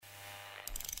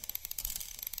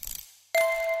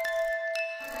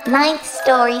Ninth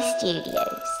Story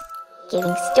Studios,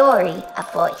 giving story a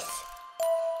voice.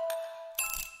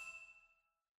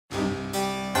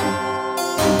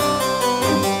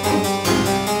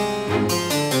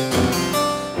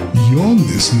 You're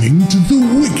listening to the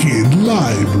Wicked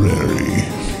Library.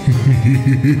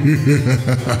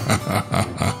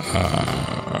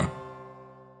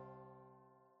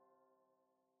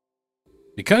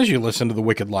 Because you listen to the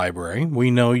Wicked Library, we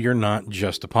know you're not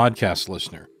just a podcast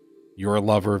listener. You're a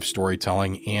lover of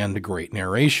storytelling and great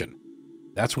narration.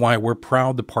 That's why we're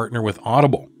proud to partner with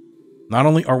Audible. Not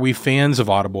only are we fans of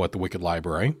Audible at the Wicked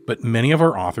Library, but many of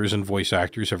our authors and voice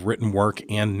actors have written work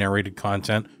and narrated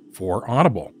content for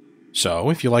Audible.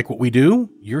 So if you like what we do,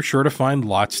 you're sure to find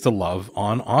lots to love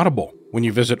on Audible. When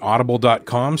you visit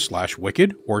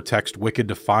audible.com/wicked or text wicked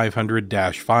to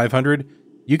 500-500,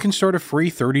 you can start a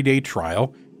free 30-day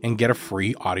trial and get a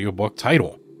free audiobook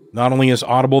title. Not only is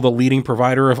Audible the leading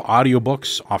provider of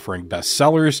audiobooks, offering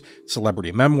bestsellers,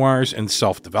 celebrity memoirs, and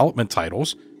self-development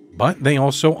titles, but they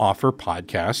also offer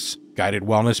podcasts, guided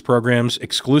wellness programs,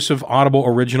 exclusive Audible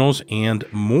originals, and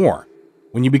more.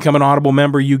 When you become an Audible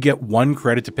member, you get 1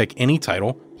 credit to pick any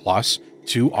title, plus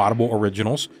 2 Audible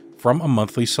originals from a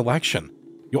monthly selection.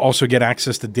 You'll also get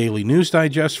access to daily news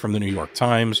digests from the New York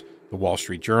Times, the Wall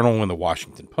Street Journal, and the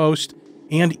Washington Post,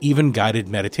 and even guided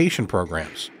meditation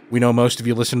programs. We know most of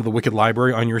you listen to the Wicked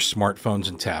Library on your smartphones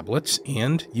and tablets,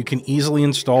 and you can easily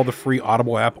install the free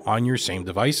Audible app on your same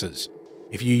devices.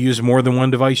 If you use more than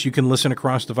one device, you can listen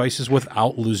across devices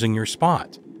without losing your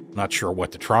spot. Not sure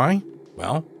what to try?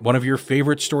 Well, one of your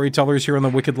favorite storytellers here on the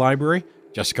Wicked Library,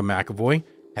 Jessica McAvoy,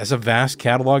 has a vast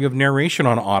catalog of narration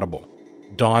on Audible.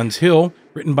 Dawn's Hill,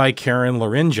 written by Karen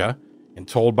Larinja and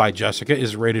told by Jessica,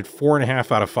 is rated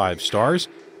 4.5 out of 5 stars,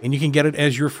 and you can get it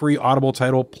as your free Audible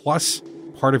title plus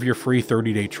part of your free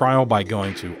 30-day trial by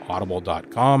going to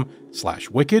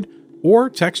audible.com/wicked or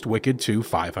text wicked to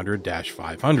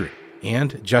 500-500.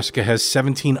 And Jessica has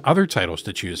 17 other titles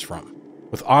to choose from.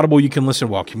 With Audible, you can listen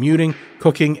while commuting,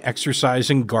 cooking,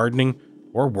 exercising, gardening,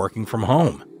 or working from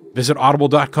home. Visit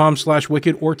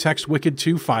audible.com/wicked or text wicked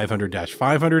to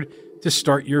 500-500 to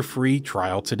start your free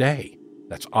trial today.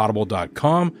 That's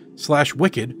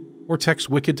audible.com/wicked or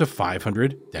text wicked to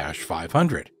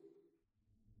 500-500.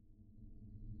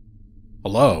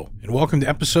 Hello, and welcome to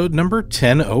episode number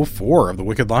 1004 of the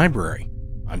Wicked Library.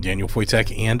 I'm Daniel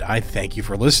Foytek, and I thank you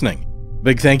for listening.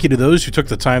 Big thank you to those who took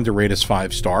the time to rate us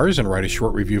 5 stars and write a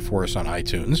short review for us on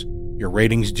iTunes. Your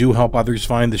ratings do help others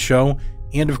find the show,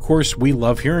 and of course, we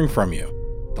love hearing from you.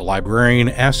 The librarian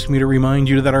asks me to remind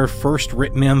you that our first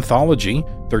written anthology,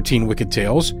 13 Wicked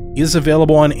Tales, is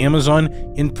available on Amazon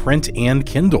in print and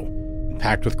Kindle, and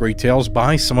packed with great tales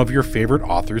by some of your favorite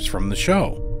authors from the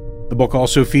show. The book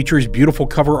also features beautiful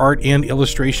cover art and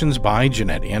illustrations by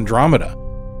Jeanette Andromeda.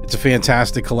 It's a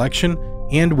fantastic collection,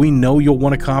 and we know you'll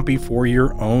want a copy for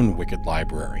your own Wicked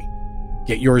Library.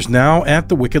 Get yours now at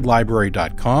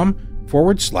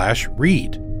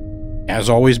thewickedlibrary.com/read. As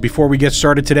always, before we get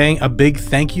started today, a big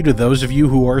thank you to those of you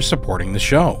who are supporting the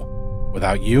show.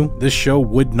 Without you, this show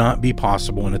would not be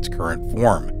possible in its current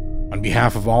form. On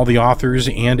behalf of all the authors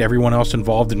and everyone else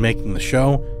involved in making the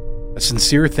show, a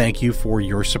sincere thank you for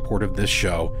your support of this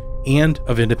show and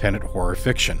of independent horror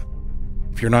fiction.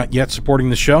 If you're not yet supporting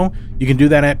the show, you can do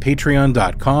that at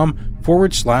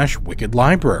patreon.com/Wicked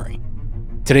Library.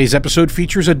 Today's episode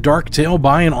features a dark tale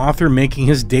by an author making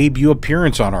his debut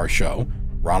appearance on our show,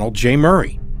 Ronald J.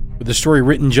 Murray, with a story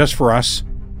written just for us,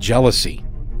 Jealousy.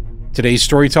 Today's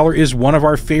storyteller is one of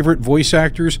our favorite voice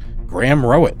actors, Graham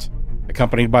Rowett,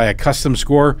 accompanied by a custom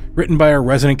score written by our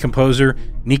resident composer,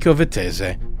 Nico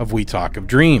Vettese of We Talk of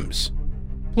Dreams.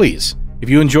 Please, if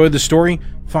you enjoyed the story,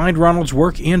 find Ronald's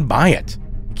work and buy it.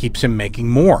 It keeps him making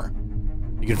more.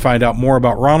 You can find out more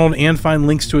about Ronald and find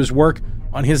links to his work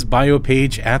on his bio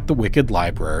page at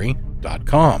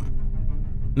thewickedlibrary.com.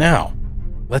 Now,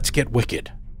 let's get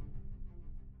wicked.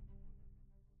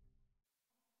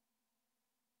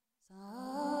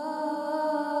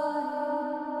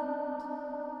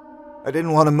 I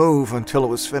didn't want to move until it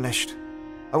was finished.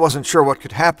 I wasn't sure what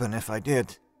could happen if I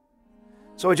did.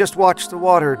 So I just watched the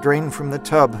water drain from the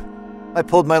tub. I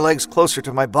pulled my legs closer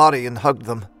to my body and hugged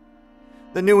them.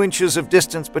 The new inches of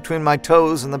distance between my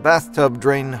toes and the bathtub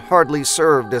drain hardly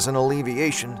served as an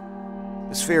alleviation.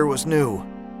 This fear was new,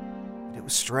 and it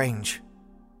was strange.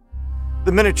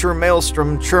 The miniature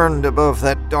maelstrom churned above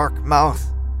that dark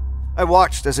mouth. I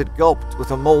watched as it gulped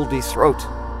with a moldy throat.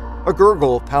 A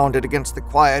gurgle pounded against the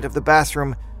quiet of the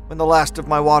bathroom when the last of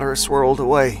my water swirled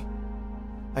away.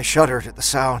 I shuddered at the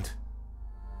sound.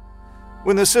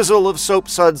 When the sizzle of soap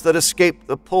suds that escaped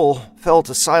the pull fell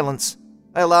to silence,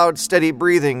 I allowed steady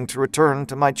breathing to return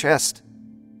to my chest.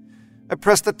 I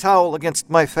pressed the towel against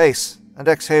my face and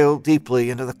exhaled deeply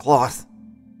into the cloth.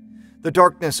 The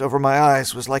darkness over my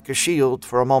eyes was like a shield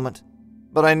for a moment,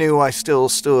 but I knew I still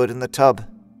stood in the tub.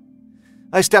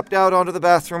 I stepped out onto the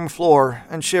bathroom floor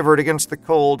and shivered against the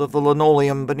cold of the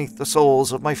linoleum beneath the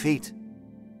soles of my feet.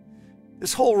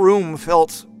 This whole room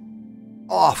felt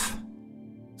off.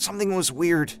 Something was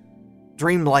weird,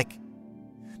 dreamlike,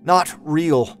 not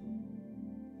real.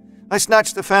 I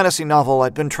snatched the fantasy novel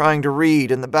I'd been trying to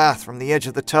read in the bath from the edge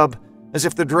of the tub, as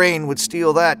if the drain would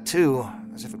steal that too,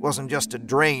 as if it wasn't just a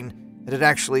drain, it had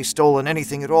actually stolen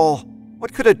anything at all.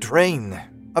 What could a drain,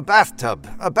 a bathtub,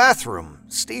 a bathroom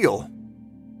steal?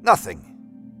 Nothing.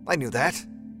 I knew that.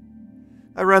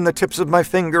 I ran the tips of my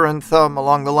finger and thumb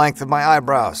along the length of my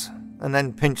eyebrows, and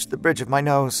then pinched the bridge of my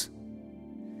nose.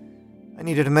 I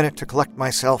needed a minute to collect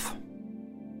myself.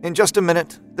 In just a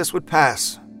minute, this would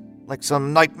pass, like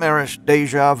some nightmarish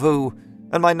déjà vu,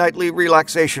 and my nightly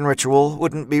relaxation ritual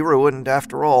wouldn't be ruined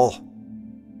after all.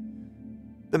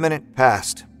 The minute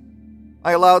passed.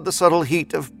 I allowed the subtle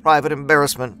heat of private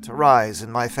embarrassment to rise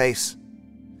in my face.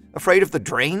 Afraid of the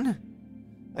drain?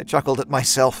 I chuckled at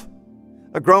myself.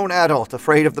 A grown adult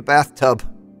afraid of the bathtub.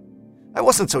 I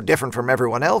wasn't so different from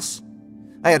everyone else.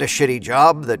 I had a shitty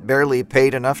job that barely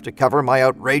paid enough to cover my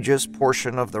outrageous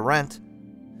portion of the rent.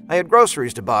 I had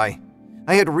groceries to buy.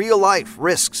 I had real-life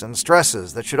risks and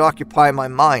stresses that should occupy my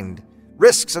mind.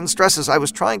 Risks and stresses I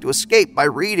was trying to escape by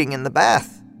reading in the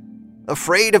bath.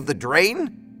 Afraid of the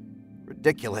drain?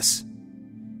 Ridiculous.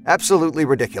 Absolutely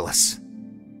ridiculous.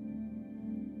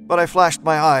 But I flashed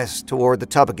my eyes toward the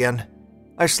tub again.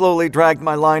 I slowly dragged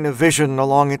my line of vision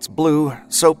along its blue,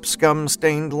 soap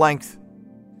scum-stained length.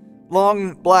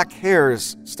 Long black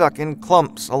hairs stuck in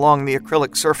clumps along the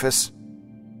acrylic surface.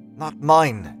 Not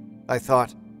mine, I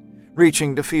thought,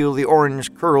 reaching to feel the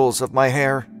orange curls of my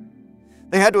hair.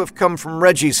 They had to have come from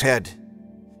Reggie's head.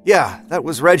 Yeah, that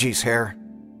was Reggie's hair.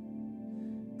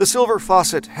 The silver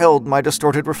faucet held my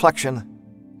distorted reflection.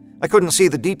 I couldn't see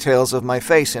the details of my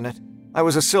face in it. I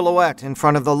was a silhouette in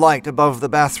front of the light above the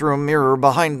bathroom mirror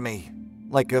behind me,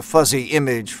 like a fuzzy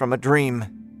image from a dream.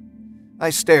 I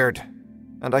stared,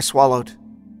 and I swallowed.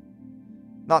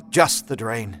 Not just the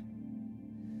drain.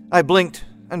 I blinked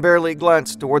and barely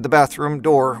glanced toward the bathroom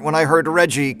door when I heard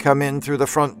Reggie come in through the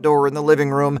front door in the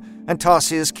living room and toss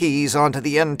his keys onto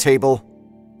the end table.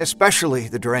 Especially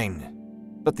the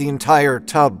drain, but the entire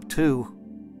tub, too.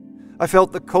 I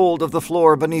felt the cold of the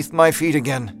floor beneath my feet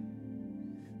again.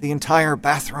 The entire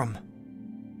bathroom.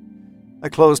 I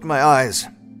closed my eyes.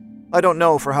 I don't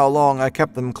know for how long I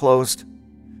kept them closed.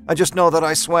 I just know that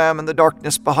I swam in the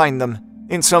darkness behind them,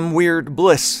 in some weird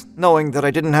bliss, knowing that I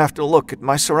didn't have to look at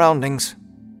my surroundings.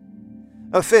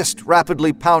 A fist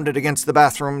rapidly pounded against the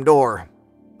bathroom door.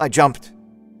 I jumped.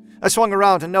 I swung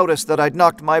around and noticed that I'd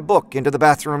knocked my book into the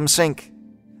bathroom sink.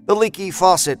 The leaky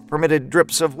faucet permitted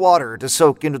drips of water to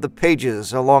soak into the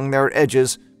pages along their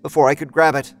edges before I could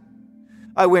grab it.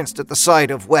 I winced at the sight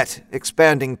of wet,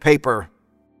 expanding paper.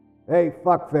 Hey,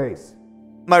 fuckface.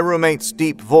 My roommate's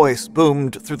deep voice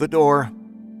boomed through the door.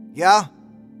 Yeah?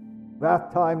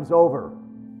 Bath time's over,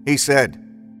 He said.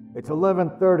 It's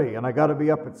 11:30 and I gotta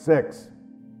be up at 6.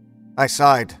 I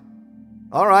sighed.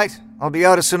 All right, I'll be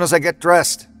out as soon as I get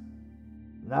dressed.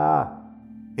 Nah.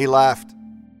 He laughed.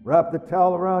 Wrap the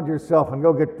towel around yourself and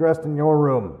go get dressed in your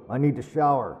room. I need to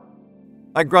shower.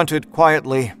 I grunted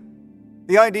quietly.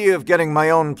 The idea of getting my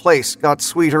own place got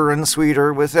sweeter and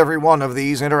sweeter with every one of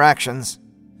these interactions.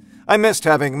 I missed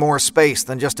having more space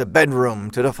than just a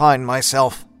bedroom to define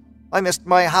myself. I missed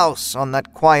my house on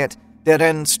that quiet,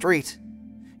 dead-end street.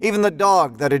 Even the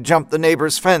dog that had jumped the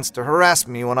neighbor's fence to harass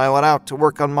me when I went out to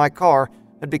work on my car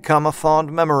had become a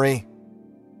fond memory.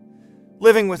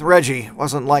 Living with Reggie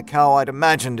wasn't like how I'd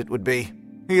imagined it would be.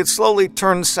 He had slowly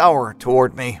turned sour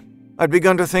toward me. I'd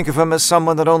begun to think of him as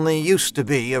someone that only used to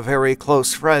be a very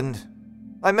close friend.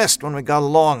 I missed when we got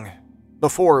along,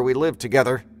 before we lived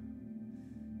together.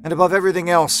 And above everything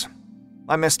else,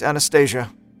 I missed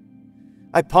Anastasia.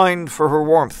 I pined for her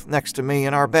warmth next to me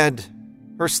in our bed,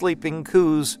 her sleeping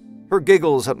coos, her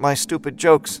giggles at my stupid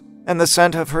jokes, and the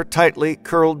scent of her tightly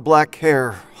curled black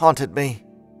hair haunted me.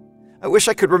 I wish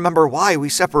I could remember why we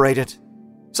separated.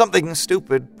 Something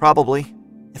stupid, probably.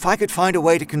 If I could find a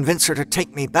way to convince her to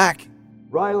take me back.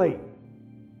 Riley!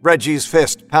 Reggie's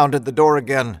fist pounded the door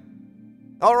again.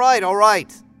 All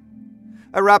right.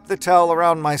 I wrapped the towel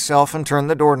around myself and turned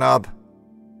the doorknob.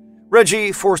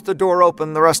 Reggie forced the door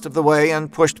open the rest of the way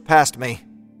and pushed past me.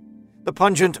 The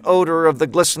pungent odor of the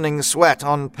glistening sweat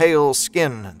on pale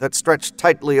skin that stretched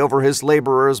tightly over his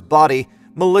laborer's body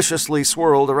maliciously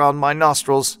swirled around my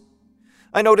nostrils.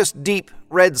 I noticed deep,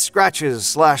 red scratches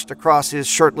slashed across his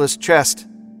shirtless chest.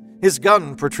 His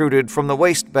gun protruded from the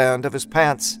waistband of his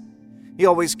pants. He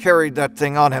always carried that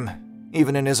thing on him,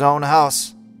 even in his own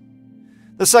house.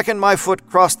 The second my foot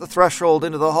crossed the threshold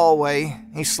into the hallway,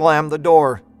 he slammed the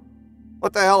door.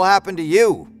 "What the hell happened to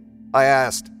you?" I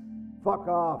asked. Fuck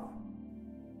off.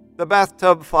 The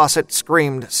bathtub faucet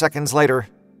screamed seconds later.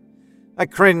 I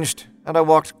cringed, and I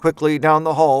walked quickly down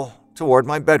the hall toward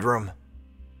my bedroom.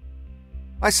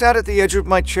 I sat at the edge of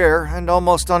my chair and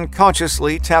almost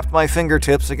unconsciously tapped my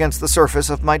fingertips against the surface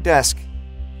of my desk.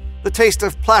 The taste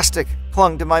of plastic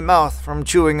clung to my mouth from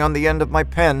chewing on the end of my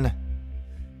pen.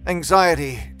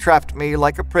 Anxiety trapped me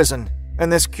like a prison,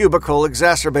 and this cubicle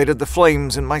exacerbated the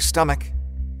flames in my stomach.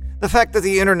 The fact that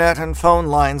the internet and phone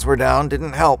lines were down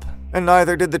didn't help, and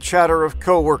neither did the chatter of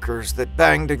coworkers that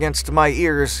banged against my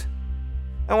ears.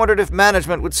 I wondered if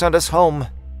management would send us home.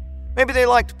 Maybe they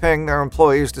liked paying their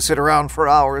employees to sit around for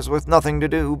hours with nothing to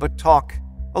do but talk.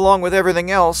 Along with everything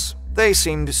else, they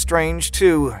seemed strange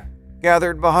too.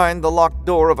 Gathered behind the locked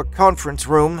door of a conference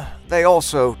room, they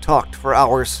also talked for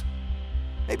hours.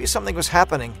 Maybe something was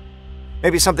happening.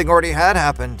 Maybe something already had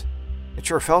happened. It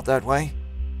sure felt that way.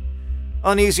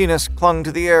 Uneasiness clung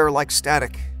to the air like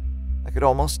static. I could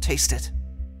almost taste it.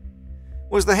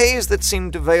 Was the haze that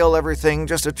seemed to veil everything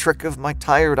just a trick of my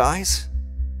tired eyes?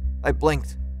 I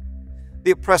blinked.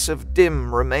 The oppressive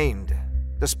dim remained,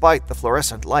 despite the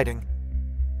fluorescent lighting.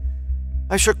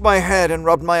 I shook my head and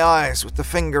rubbed my eyes with the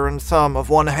finger and thumb of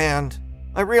one hand.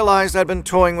 I realized I'd been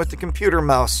toying with the computer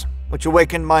mouse, which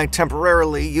awakened my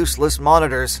temporarily useless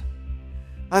monitors.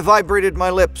 I vibrated my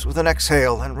lips with an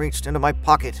exhale and reached into my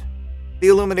pocket. The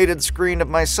illuminated screen of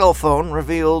my cell phone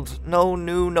revealed no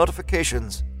new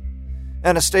notifications.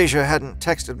 Anastasia hadn't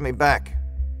texted me back,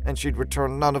 and she'd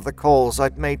returned none of the calls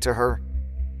I'd made to her.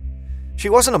 She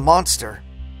wasn't a monster.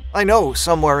 I know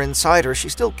somewhere inside her she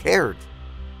still cared.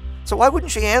 So why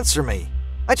wouldn't she answer me?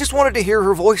 I just wanted to hear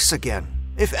her voice again,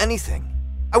 if anything.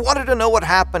 I wanted to know what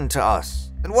happened to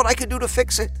us, and what I could do to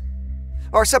fix it.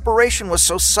 Our separation was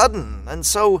so sudden and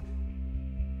so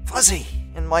fuzzy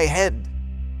in my head,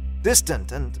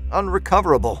 distant and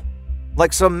unrecoverable,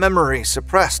 like some memory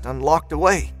suppressed and locked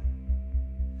away.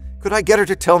 Could I get her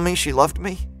to tell me she loved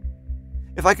me?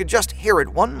 If I could just hear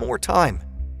it one more time,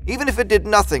 even if it did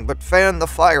nothing but fan the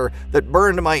fire that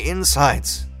burned my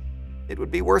insides, it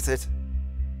would be worth it.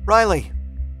 "Riley,"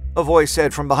 a voice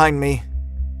said from behind me.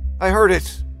 I heard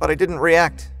it, but I didn't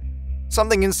react.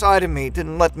 Something inside of me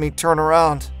didn't let me turn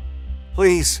around.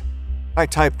 "Please," I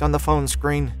typed on the phone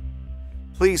screen.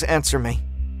 "Please answer me.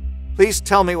 Please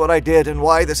tell me what I did and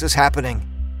why this is happening.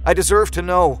 I deserve to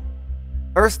know."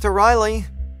 "Earth to Riley,"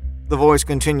 the voice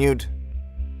continued.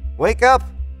 "Wake up."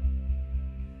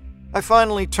 I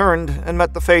finally turned and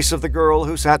met the face of the girl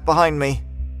who sat behind me.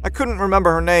 I couldn't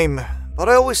remember her name, but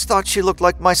I always thought she looked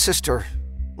like my sister.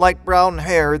 Light brown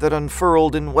hair that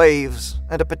unfurled in waves,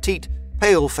 and a petite,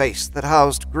 pale face that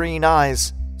housed green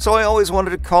eyes, so I always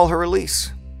wanted to call her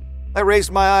Elise. I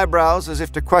raised my eyebrows as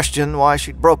if to question why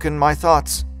she'd broken my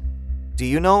thoughts. "Do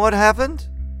you know what happened?"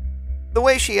 The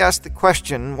way she asked the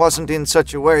question wasn't in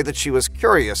such a way that she was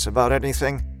curious about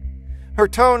anything. Her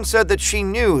tone said that she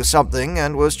knew something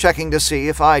and was checking to see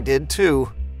if I did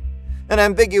too. An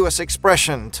ambiguous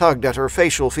expression tugged at her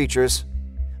facial features.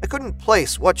 I couldn't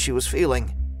place what she was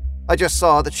feeling. I just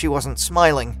saw that she wasn't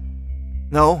smiling.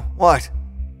 "No, what?"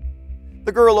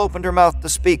 The girl opened her mouth to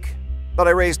speak, but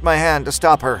I raised my hand to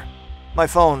stop her. My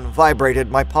phone vibrated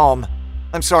my palm.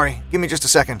 "I'm sorry, give me just a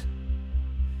second."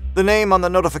 The name on the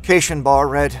notification bar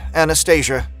read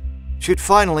Anastasia. She'd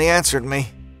finally answered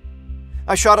me.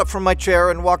 I shot up from my chair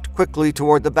and walked quickly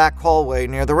toward the back hallway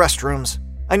near the restrooms.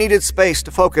 I needed space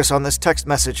to focus on this text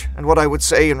message and what I would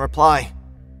say in reply.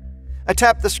 I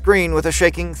tapped the screen with a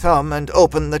shaking thumb and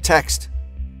opened the text.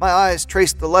 My eyes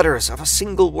traced the letters of a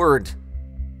single word.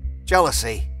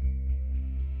 Jealousy.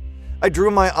 I drew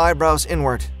my eyebrows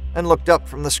inward and looked up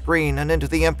from the screen and into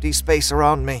the empty space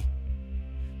around me.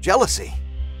 Jealousy?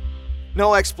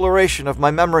 No exploration of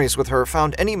my memories with her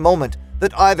found any moment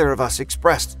that either of us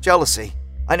expressed jealousy.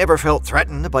 I never felt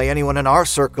threatened by anyone in our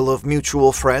circle of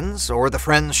mutual friends, or the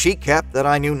friends she kept that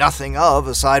I knew nothing of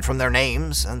aside from their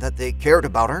names and that they cared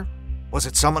about her. Was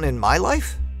it someone in my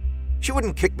life? She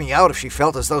wouldn't kick me out if she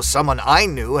felt as though someone I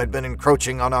knew had been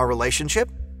encroaching on our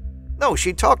relationship. No,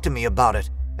 she'd talk to me about it,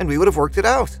 and we would have worked it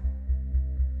out.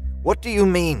 "What do you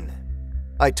mean?"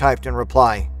 I typed in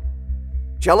reply.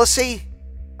 "Jealousy?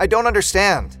 I don't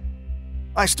understand."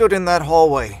 I stood in that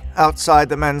hallway, outside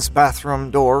the men's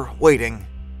bathroom door, waiting.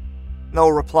 No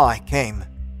reply came.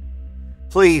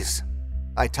 "Please,"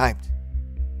 I typed.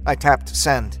 I tapped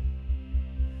send.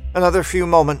 Another few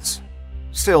moments.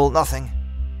 Still nothing.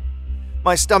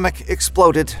 My stomach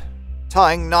exploded,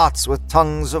 tying knots with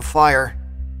tongues of fire.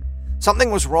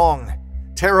 Something was wrong.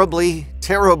 Terribly,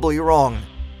 terribly wrong.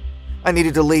 I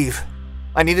needed to leave.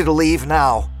 I needed to leave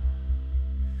now.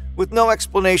 With no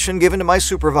explanation given to my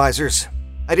supervisors,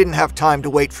 I didn't have time to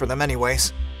wait for them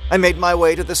anyways. I made my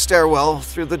way to the stairwell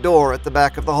through the door at the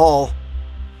back of the hall.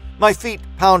 My feet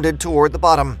pounded toward the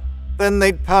bottom. Then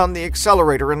they'd pound the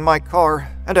accelerator in my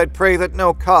car, and I'd pray that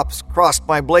no cops crossed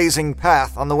my blazing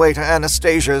path on the way to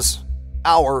Anastasia's,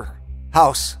 our,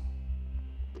 house.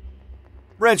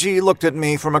 Reggie looked at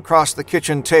me from across the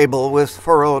kitchen table with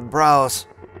furrowed brows.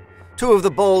 2 of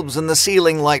the bulbs in the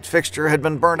ceiling light fixture had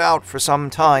been burnt out for some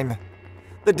time.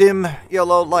 The dim,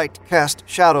 yellow light cast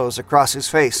shadows across his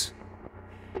face.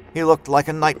 He looked like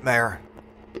a nightmare,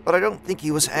 but I don't think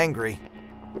he was angry.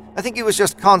 I think he was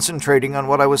just concentrating on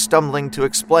what I was stumbling to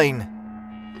explain.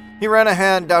 He ran a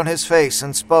hand down his face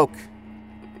and spoke.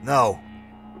 "No,"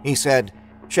 he said,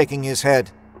 shaking his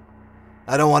head.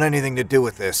 "I don't want anything to do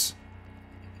with this."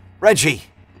 "Reggie,"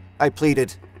 I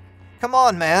pleaded. "Come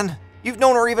on, man. You've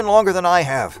known her even longer than I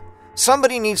have.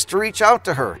 Somebody needs to reach out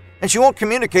to her, and she won't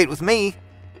communicate with me.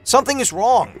 Something is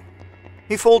wrong."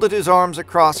 He folded his arms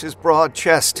across his broad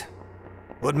chest.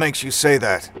 "What makes you say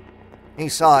that?" He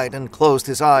sighed and closed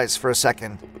his eyes for a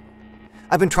second.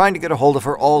 "I've been trying to get a hold of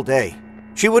her all day.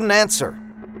 She wouldn't answer."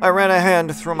 I ran a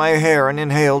hand through my hair and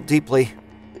inhaled deeply.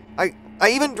 I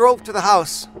even drove to the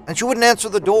house, and she wouldn't answer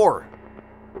the door.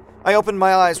 I opened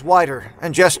my eyes wider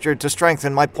and gestured to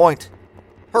strengthen my point.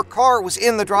 Her car was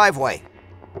in the driveway.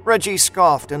 Reggie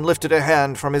scoffed and lifted a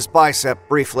hand from his bicep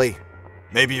briefly.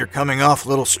 "Maybe you're coming off a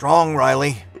little strong,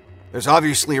 Riley. There's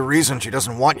obviously a reason she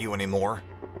doesn't want you anymore."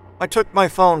 I took my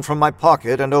phone from my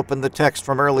pocket and opened the text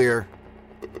from earlier.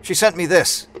 "She sent me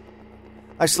this."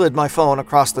 I slid my phone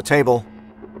across the table.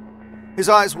 His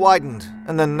eyes widened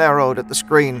and then narrowed at the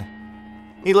screen.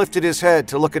 He lifted his head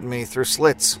to look at me through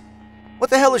slits. "What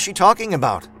the hell is she talking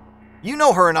about? You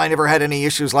know her and I never had any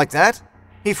issues like that."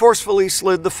 He forcefully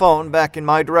slid the phone back in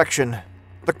my direction.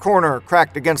 The corner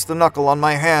cracked against the knuckle on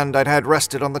my hand I'd had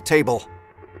rested on the table.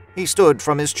 He stood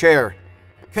from his chair.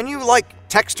 "Can you,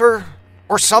 text her?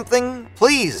 Or something?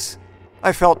 Please."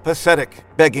 I felt pathetic,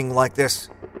 begging like this.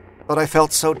 But I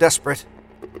felt so desperate.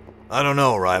 "I don't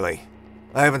know, Riley.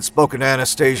 I haven't spoken to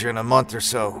Anastasia in a month or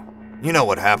so. You know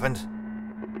what happened."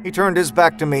 He turned his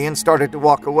back to me and started to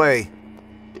walk away.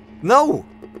 "No,"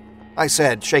 I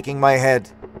said, shaking my head.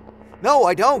 "No,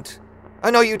 I don't. I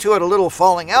know you two had a little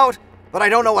falling out, but I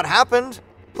don't know what happened.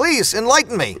 Please,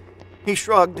 enlighten me." He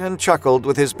shrugged and chuckled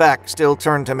with his back still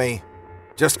turned to me.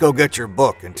 "Just go get your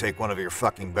book and take one of your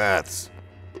fucking baths."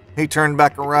 He turned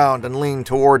back around and leaned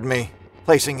toward me,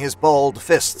 placing his balled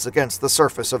fists against the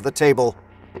surface of the table.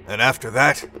 "And after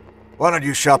that, why don't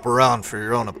you shop around for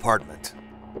your own apartment?"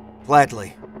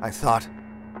 Gladly, I thought.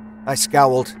 I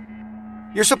scowled.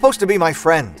 "You're supposed to be my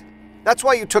friend. That's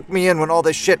why you took me in when all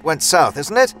this shit went south,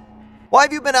 isn't it? Why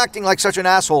have you been acting like such an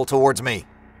asshole towards me?"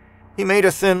 He made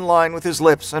a thin line with his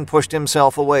lips and pushed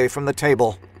himself away from the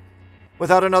table.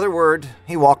 Without another word,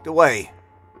 he walked away.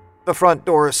 The front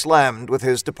door slammed with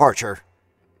his departure.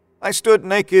 I stood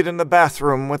naked in the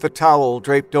bathroom with a towel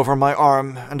draped over my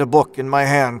arm and a book in my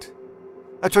hand.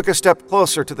 I took a step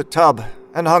closer to the tub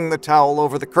and hung the towel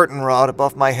over the curtain rod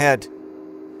above my head.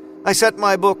 I set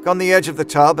my book on the edge of the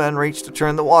tub and reached to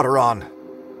turn the water on.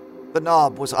 The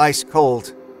knob was ice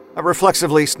cold. I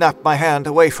reflexively snapped my hand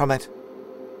away from it.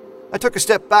 I took a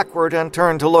step backward and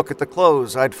turned to look at the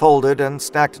clothes I'd folded and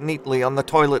stacked neatly on the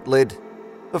toilet lid.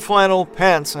 The flannel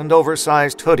pants and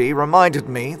oversized hoodie reminded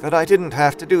me that I didn't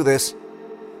have to do this.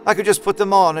 I could just put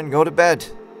them on and go to bed.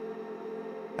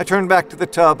 I turned back to the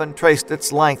tub and traced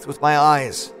its length with my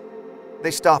eyes.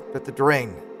 They stopped at the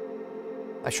drain.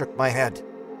 I shook my head.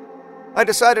 I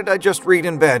decided I'd just read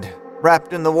in bed,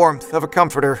 wrapped in the warmth of a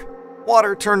comforter.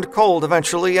 Water turned cold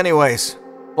eventually anyways.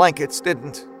 Blankets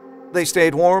didn't. They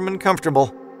stayed warm and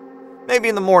comfortable. Maybe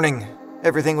in the morning,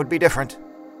 everything would be different.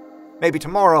 Maybe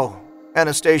tomorrow,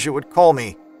 Anastasia would call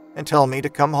me and tell me to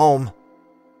come home.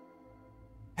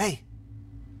 "Hey!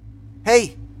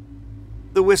 Hey!"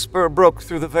 The whisper broke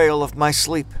through the veil of my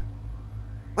sleep.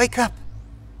 "Wake up!"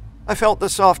 I felt the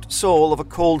soft sole of a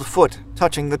cold foot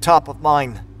touching the top of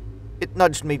mine. It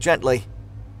nudged me gently.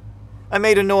 I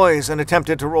made a noise and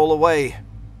attempted to roll away.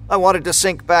 I wanted to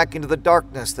sink back into the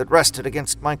darkness that rested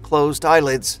against my closed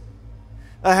eyelids.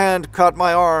 A hand caught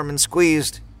my arm and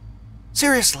squeezed.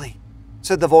 "Seriously,"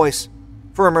 said the voice,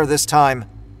 firmer this time,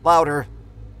 louder.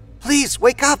 "Please,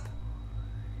 wake up!"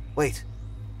 Wait.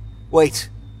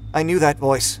 I knew that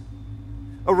voice.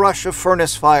 A rush of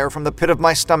furnace fire from the pit of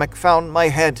my stomach found my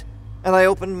head, and I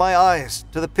opened my eyes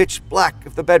to the pitch black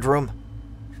of the bedroom.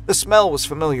 The smell was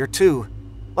familiar, too,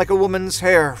 like a woman's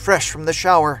hair fresh from the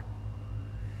shower.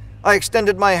 I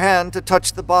extended my hand to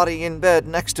touch the body in bed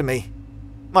next to me.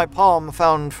 My palm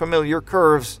found familiar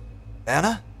curves.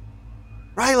 "Anna?"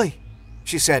 "Riley,"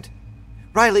 she said.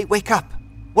 "Riley, wake up.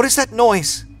 What is that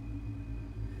noise?"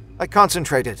 I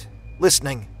concentrated,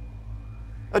 listening.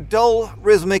 A dull,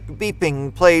 rhythmic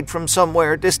beeping played from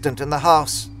somewhere distant in the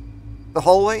house. The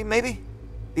hallway, maybe?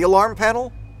 The alarm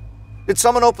panel? Did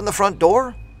someone open the front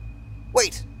door?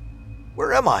 Wait,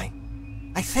 where am I?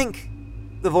 I think,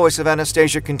 the voice of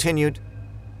Anastasia continued,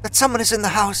 that someone is in the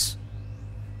house.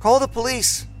 Call the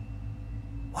police.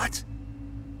 What?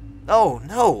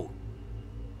 No.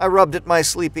 I rubbed at my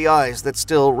sleepy eyes that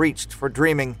still reached for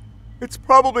dreaming. It's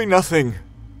probably nothing,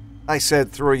 I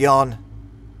said through a yawn.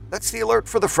 That's the alert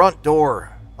for the front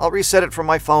door. I'll reset it from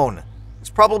my phone. It's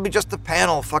probably just the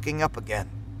panel fucking up again.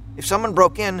 If someone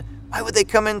broke in, why would they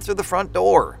come in through the front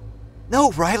door?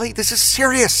 No, Riley, this is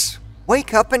serious.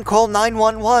 Wake up and call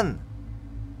 911.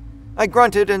 I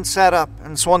grunted and sat up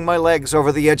and swung my legs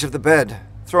over the edge of the bed,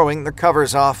 throwing the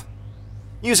covers off.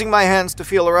 Using my hands to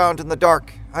feel around in the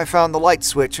dark, I found the light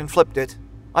switch and flipped it.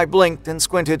 I blinked and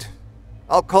squinted.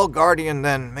 I'll call Guardian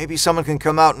then. Maybe someone can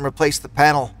come out and replace the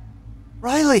panel.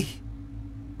 Riley!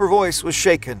 Her voice was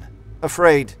shaken,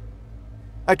 afraid.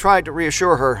 I tried to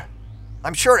reassure her.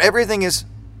 I'm sure everything is...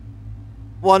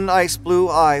 One ice blue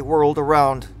eye whirled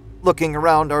around, looking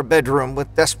around our bedroom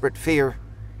with desperate fear.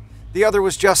 The other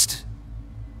was just...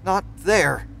 not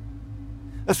there.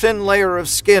 A thin layer of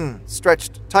skin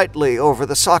stretched tightly over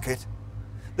the socket.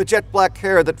 The jet-black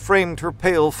hair that framed her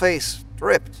pale face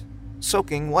dripped,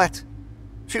 soaking wet.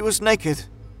 She was naked,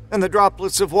 and the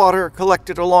droplets of water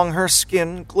collected along her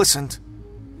skin glistened.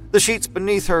 The sheets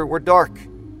beneath her were dark.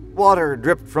 Water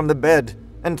dripped from the bed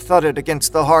and thudded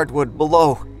against the hardwood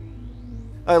below.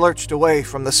 I lurched away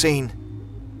from the scene.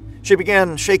 She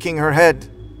began shaking her head.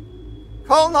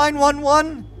 Call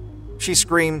 911, she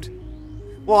screamed.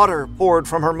 Water poured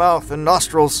from her mouth and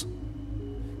nostrils.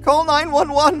 Call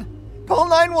 911! Call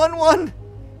 911!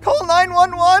 Call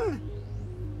 911!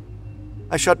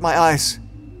 I shut my eyes.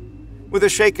 With a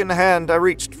shaken hand, I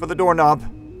reached for the doorknob.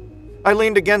 I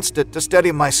leaned against it to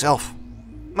steady myself.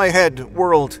 My head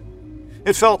whirled.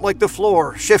 It felt like the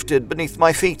floor shifted beneath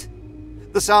my feet.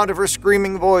 The sound of her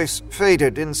screaming voice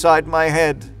faded inside my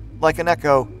head like an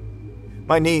echo.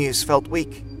 My knees felt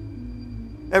weak.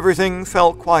 Everything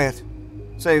felt quiet,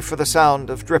 save for the sound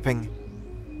of dripping.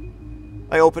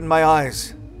 I opened my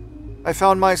eyes. I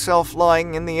found myself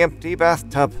lying in the empty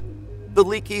bathtub. The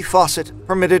leaky faucet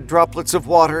permitted droplets of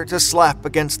water to slap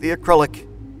against the acrylic.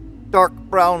 Dark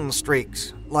brown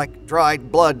streaks, like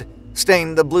dried blood,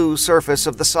 stained the blue surface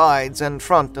of the sides and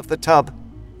front of the tub.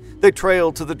 They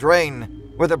trailed to the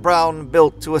drain, where the brown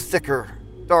built to a thicker,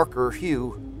 darker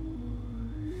hue.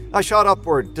 I shot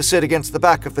upward to sit against the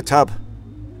back of the tub.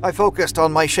 I focused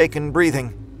on my shaken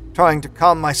breathing, trying to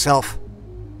calm myself.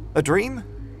 A dream?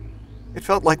 It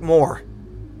felt like more.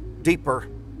 Deeper.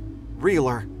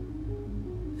 Realer.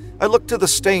 I looked to the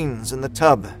stains in the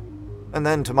tub, and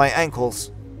then to my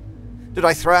ankles. Did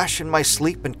I thrash in my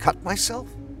sleep and cut myself?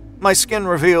 My skin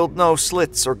revealed no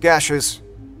slits or gashes.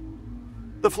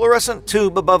 The fluorescent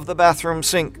tube above the bathroom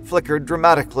sink flickered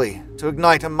dramatically to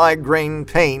ignite a migraine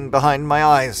pain behind my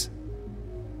eyes.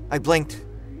 I blinked.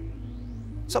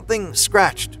 Something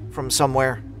scratched from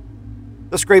somewhere.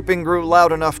 The scraping grew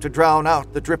loud enough to drown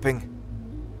out the dripping.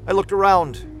 I looked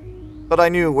around, but I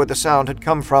knew where the sound had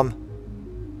come from.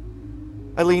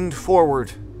 I leaned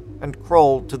forward and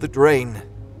crawled to the drain.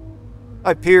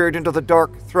 I peered into the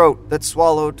dark throat that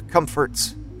swallowed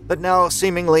comforts, that now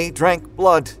seemingly drank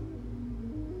blood.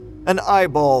 An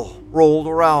eyeball rolled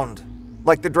around,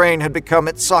 like the drain had become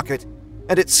its socket,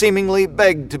 and it seemingly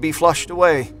begged to be flushed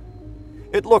away.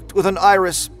 It looked with an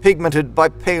iris pigmented by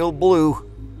pale blue.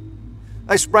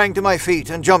 I sprang to my feet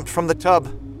and jumped from the tub.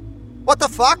 What the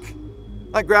fuck?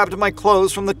 I grabbed my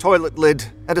clothes from the toilet lid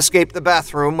and escaped the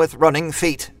bathroom with running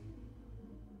feet.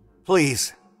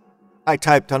 Please, I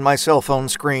typed on my cell phone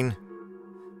screen.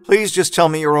 Please just tell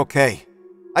me you're okay.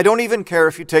 I don't even care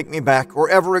if you take me back or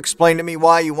ever explain to me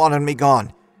why you wanted me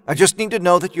gone. I just need to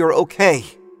know that you're okay.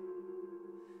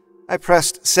 I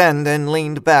pressed send and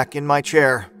leaned back in my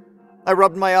chair. I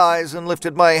rubbed my eyes and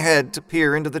lifted my head to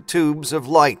peer into the tubes of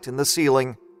light in the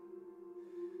ceiling.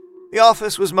 The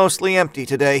office was mostly empty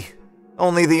today.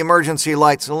 Only the emergency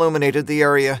lights illuminated the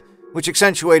area, which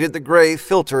accentuated the gray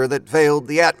filter that veiled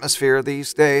the atmosphere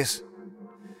these days.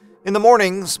 In the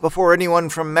mornings, before anyone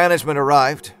from management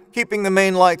arrived, Keeping the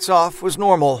main lights off was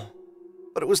normal,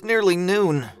 but it was nearly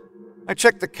noon. I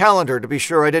checked the calendar to be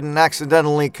sure I didn't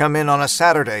accidentally come in on a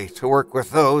Saturday to work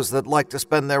with those that like to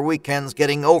spend their weekends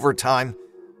getting overtime.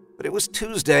 But it was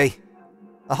Tuesday.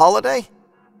 A holiday?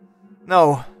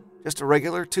 No, just a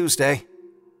regular Tuesday.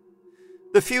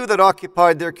 The few that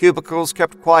occupied their cubicles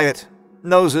kept quiet,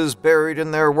 noses buried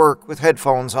in their work with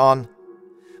headphones on.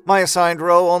 My assigned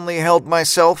row only held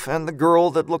myself and the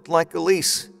girl that looked like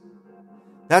Elise.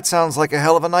 That sounds like a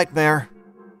hell of a nightmare,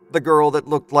 the girl that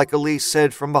looked like Elise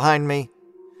said from behind me.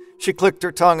 She clicked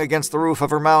her tongue against the roof of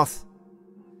her mouth.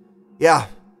 Yeah,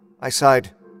 I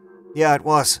sighed. Yeah, it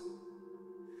was.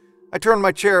 I turned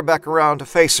my chair back around to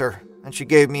face her, and she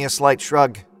gave me a slight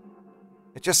shrug.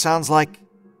 It just sounds like,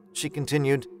 she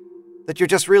continued, that you're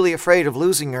just really afraid of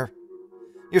losing her.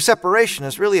 Your separation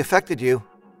has really affected you.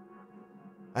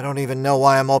 I don't even know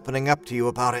why I'm opening up to you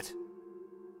about it.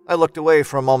 I looked away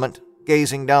for a moment,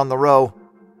 gazing down the row.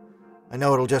 I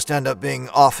know it'll just end up being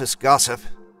office gossip.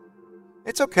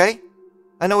 It's okay.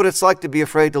 I know what it's like to be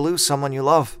afraid to lose someone you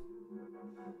love.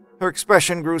 Her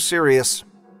expression grew serious,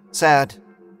 sad.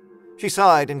 She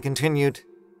sighed and continued.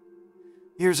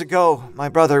 Years ago, my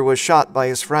brother was shot by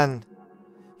his friend.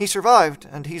 He survived,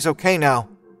 and he's okay now.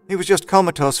 He was just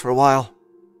comatose for a while.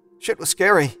 Shit was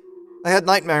scary. I had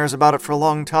nightmares about it for a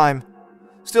long time.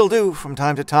 Still do from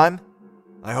time to time.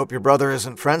 I hope your brother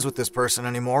isn't friends with this person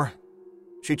anymore.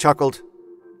 She chuckled.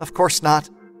 Of course not.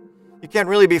 You can't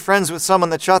really be friends with someone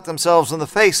that shot themselves in the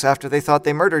face after they thought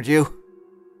they murdered you.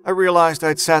 I realized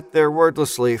I'd sat there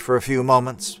wordlessly for a few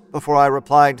moments before I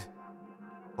replied,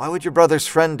 Why would your brother's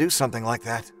friend do something like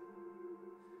that?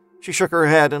 She shook her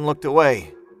head and looked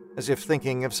away, as if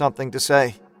thinking of something to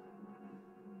say.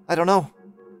 I don't know.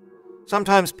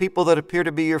 Sometimes people that appear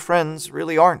to be your friends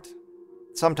really aren't.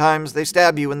 Sometimes they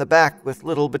stab you in the back with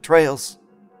little betrayals.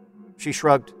 She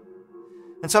shrugged.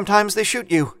 And sometimes they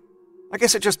shoot you. I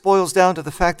guess it just boils down to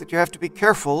the fact that you have to be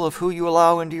careful of who you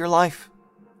allow into your life,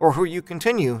 or who you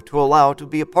continue to allow to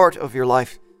be a part of your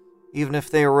life, even if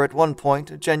they were at one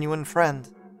point a genuine friend.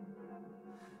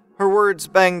 Her words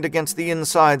banged against the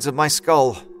insides of my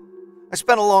skull. I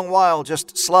spent a long while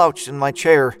just slouched in my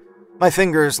chair, my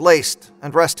fingers laced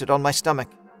and rested on my stomach,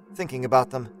 thinking about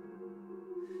them.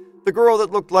 The girl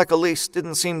that looked like Elise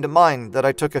didn't seem to mind that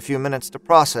I took a few minutes to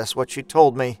process what she'd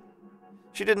told me.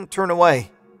 She didn't turn away.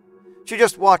 She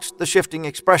just watched the shifting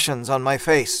expressions on my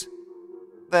face.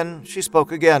 Then she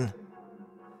spoke again.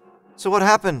 So what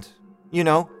happened,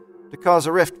 to cause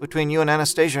a rift between you and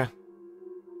Anastasia?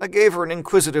 I gave her an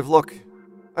inquisitive look.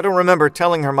 I don't remember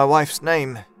telling her my wife's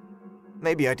name.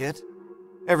 Maybe I did.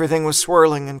 Everything was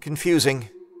swirling and confusing.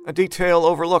 A detail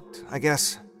overlooked, I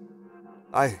guess.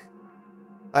 I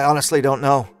honestly don't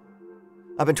know.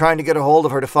 I've been trying to get a hold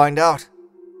of her to find out.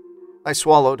 I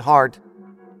swallowed hard.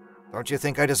 Don't you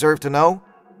think I deserve to know?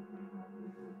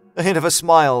 A hint of a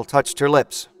smile touched her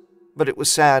lips, but it was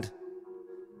sad.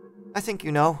 I think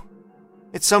you know.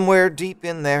 It's somewhere deep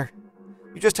in there.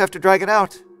 You just have to drag it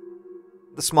out.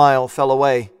 The smile fell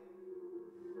away.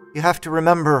 You have to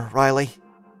remember, Riley.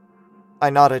 I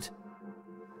nodded.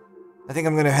 I think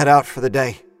I'm going to head out for the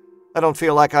day. I don't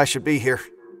feel like I should be here.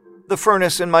 The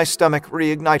furnace in my stomach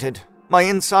reignited. My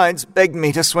insides begged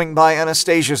me to swing by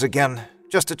Anastasia's again,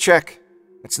 just to check.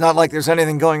 It's not like there's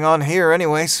anything going on here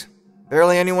anyways.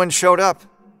 Barely anyone showed up.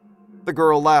 The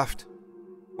girl laughed.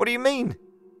 What do you mean?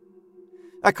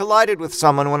 I collided with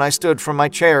someone when I stood from my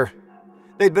chair.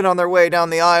 They'd been on their way down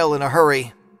the aisle in a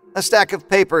hurry. A stack of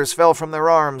papers fell from their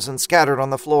arms and scattered on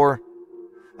the floor.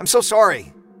 I'm so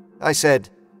sorry, I said,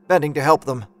 bending to help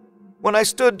them. When I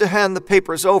stood to hand the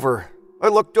papers over, I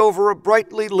looked over a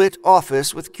brightly lit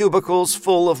office with cubicles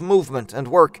full of movement and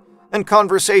work, and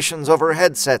conversations over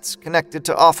headsets connected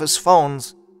to office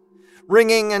phones.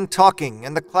 Ringing and talking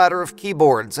and the clatter of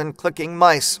keyboards and clicking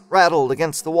mice rattled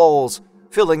against the walls,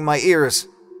 filling my ears.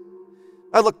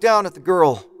 I looked down at the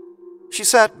girl. She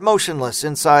sat motionless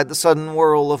inside the sudden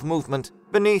whirl of movement,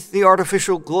 beneath the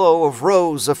artificial glow of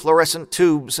rows of fluorescent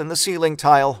tubes in the ceiling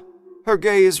tile. Her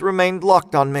gaze remained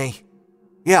locked on me.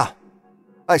 Yeah,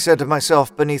 I said to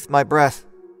myself beneath my breath.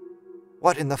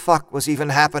 What in the fuck was even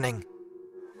happening?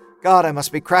 God, I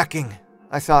must be cracking,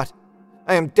 I thought.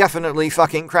 I am definitely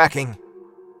fucking cracking.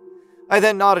 I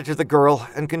then nodded to the girl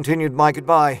and continued my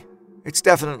goodbye. It's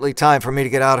definitely time for me to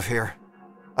get out of here,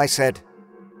 I said.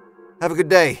 Have a good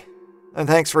day, and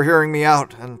thanks for hearing me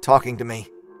out and talking to me.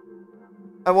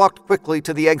 I walked quickly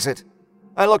to the exit.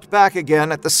 I looked back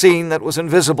again at the scene that was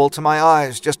invisible to my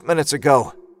eyes just minutes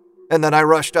ago, and then I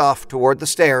rushed off toward the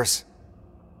stairs.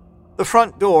 The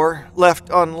front door, left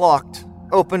unlocked,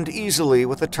 opened easily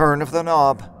with a turn of the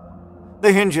knob.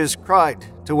 The hinges cried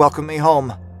to welcome me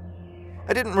home.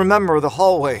 I didn't remember the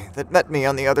hallway that met me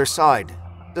on the other side,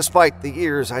 despite the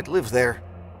years I'd lived there.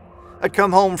 I'd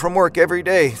come home from work every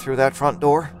day through that front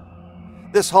door.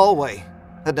 This hallway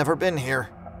had never been here.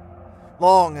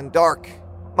 Long and dark,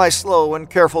 my slow and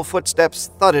careful footsteps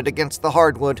thudded against the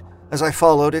hardwood as I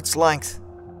followed its length.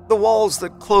 The walls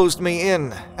that closed me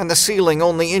in and the ceiling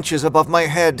only inches above my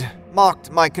head mocked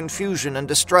my confusion and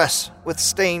distress with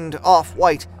stained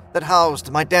off-white that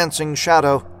housed my dancing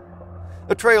shadow.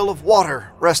 A trail of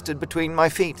water rested between my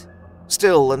feet,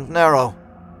 still and narrow.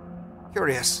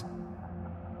 Curious.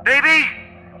 "Baby?"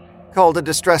 called a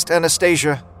distressed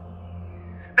Anastasia.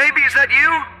 "Baby, is that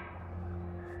you?"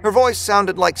 Her voice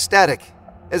sounded like static,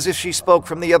 as if she spoke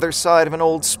from the other side of an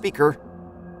old speaker.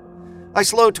 I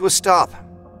slowed to a stop.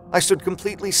 I stood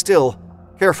completely still,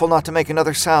 careful not to make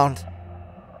another sound.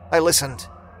 I listened.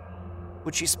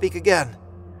 Would she speak again?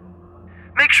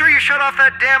 "Make sure you shut off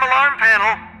that damn alarm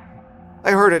panel."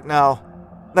 I heard it now,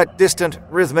 that distant,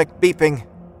 rhythmic beeping.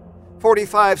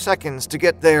 45 seconds to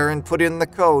get there and put in the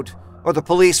code, or the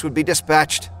police would be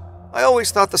dispatched. I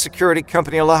always thought the security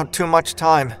company allowed too much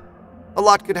time. A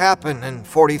lot could happen in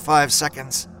 45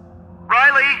 seconds.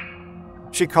 "Riley?"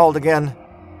 She called again.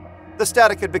 The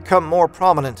static had become more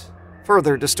prominent,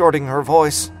 further distorting her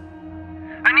voice.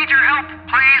 "I need your help,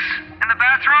 please. In the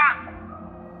bathroom?"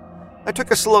 I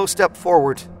took a slow step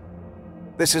forward.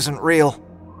 This isn't real.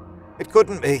 It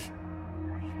couldn't be.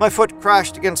 My foot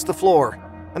crashed against the floor,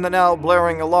 and the now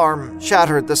blaring alarm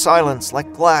shattered the silence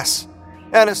like glass.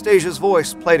 Anastasia's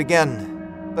voice played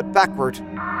again, but backward.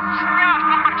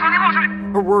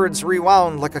 Her words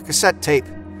rewound like a cassette tape.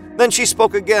 Then she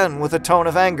spoke again with a tone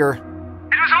of anger. "It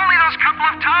was only those couple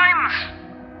of times,"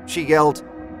 she yelled.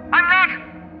 "I'm not...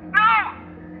 No!"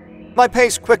 My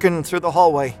pace quickened through the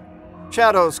hallway.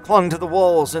 Shadows clung to the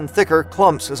walls in thicker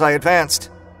clumps as I advanced.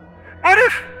 "What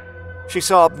if..." she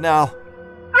sobbed now.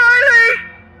 "Riley!"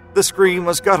 The scream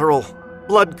was guttural,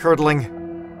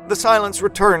 blood-curdling. The silence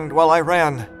returned while I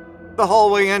ran. The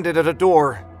hallway ended at a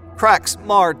door. Cracks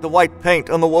marred the white paint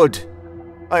on the wood.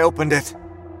 I opened it.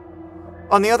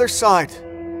 On the other side,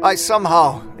 I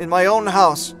somehow, in my own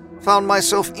house, found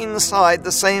myself inside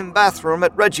the same bathroom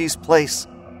at Reggie's place.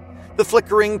 The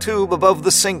flickering tube above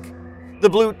the sink, the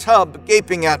blue tub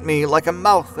gaping at me like a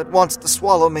mouth that wants to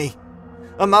swallow me.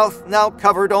 A mouth now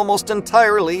covered almost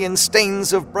entirely in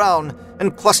stains of brown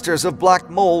and clusters of black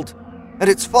mold, and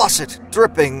its faucet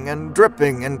dripping and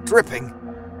dripping and dripping.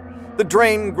 The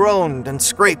drain groaned and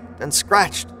scraped and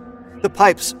scratched. The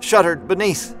pipes shuddered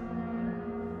beneath.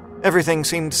 Everything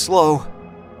seemed slow.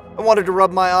 I wanted to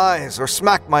rub my eyes or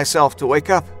smack myself to wake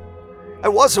up. I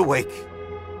was awake,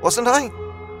 wasn't I?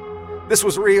 This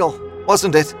was real,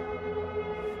 wasn't it?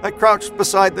 I crouched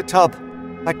beside the tub.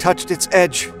 I touched its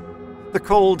edge. The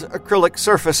cold acrylic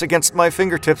surface against my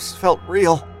fingertips felt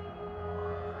real.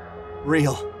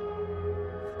 Real.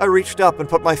 I reached up and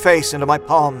put my face into my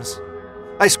palms.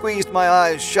 I squeezed my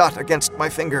eyes shut against my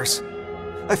fingers.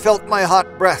 I felt my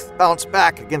hot breath bounce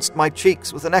back against my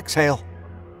cheeks with an exhale.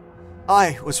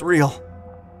 I was real.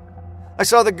 I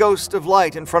saw the ghost of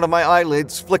light in front of my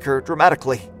eyelids flicker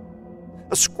dramatically.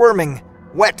 A squirming,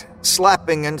 wet,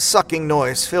 slapping and sucking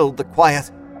noise filled the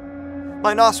quiet.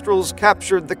 My nostrils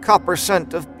captured the copper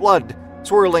scent of blood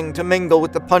swirling to mingle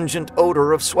with the pungent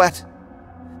odor of sweat.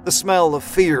 The smell of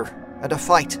fear and a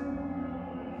fight.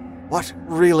 What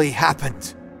really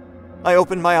happened? I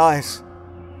opened my eyes.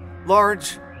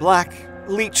 Large, black,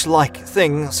 leech-like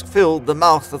things filled the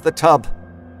mouth of the tub.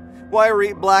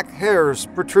 Wiry black hairs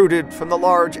protruded from the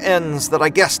large ends that I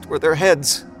guessed were their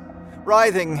heads.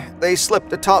 Writhing, they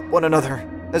slipped atop one another,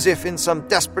 as if in some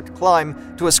desperate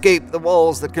climb to escape the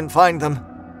walls that confined them.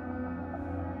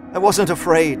 I wasn't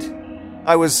afraid.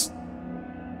 I was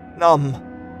numb.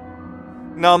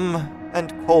 Numb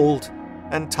and cold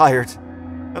and tired,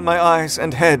 and my eyes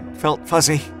and head felt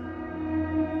fuzzy.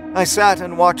 I sat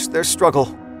and watched their struggle.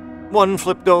 One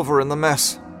flipped over in the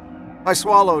mess. I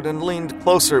swallowed and leaned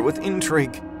closer with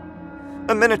intrigue.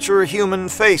 A miniature human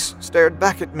face stared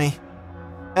back at me.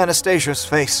 Anastasia's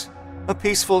face, a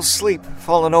peaceful sleep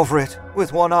fallen over it,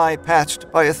 with one eye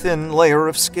patched by a thin layer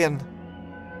of skin.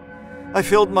 I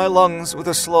filled my lungs with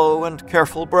a slow and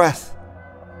careful breath.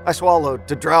 I swallowed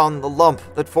to drown the lump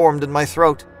that formed in my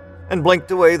throat, and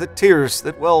blinked away the tears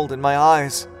that welled in my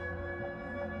eyes.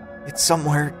 It's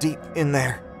somewhere deep in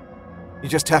there. You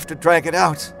just have to drag it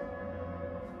out.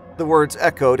 The words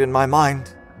echoed in my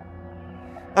mind.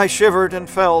 I shivered and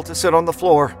fell to sit on the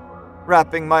floor,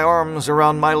 wrapping my arms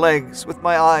around my legs with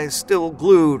my eyes still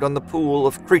glued on the pool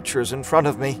of creatures in front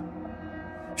of me.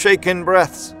 Shaken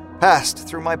breaths passed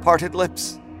through my parted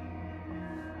lips.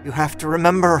 You have to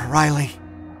remember, Riley.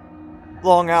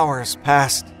 Long hours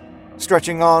passed,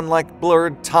 stretching on like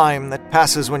blurred time that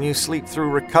passes when you sleep through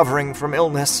recovering from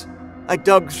illness. I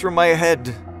dug through my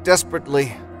head,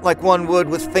 desperately, like one would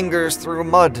with fingers through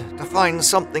mud, to find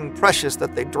something precious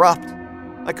that they dropped.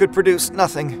 I could produce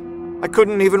nothing. I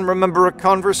couldn't even remember a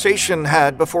conversation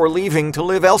had before leaving to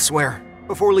live elsewhere,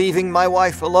 before leaving my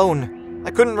wife alone.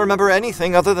 I couldn't remember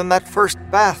anything other than that first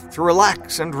bath to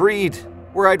relax and read,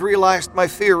 where I'd realized my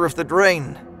fear of the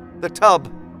drain, the tub.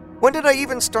 When did I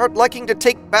even start liking to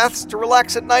take baths to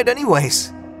relax at night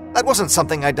anyways? That wasn't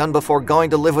something I'd done before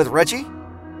going to live with Reggie.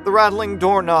 The rattling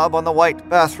doorknob on the white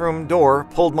bathroom door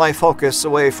pulled my focus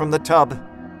away from the tub.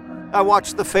 I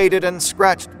watched the faded and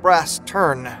scratched brass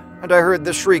turn, and I heard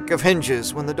the shriek of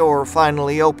hinges when the door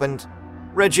finally opened.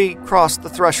 Reggie crossed the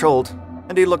threshold,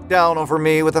 and he looked down over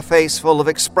me with a face full of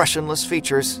expressionless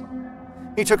features.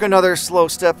 He took another slow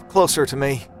step closer to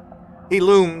me. He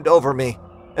loomed over me,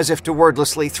 as if to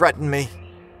wordlessly threaten me.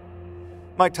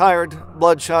 My tired,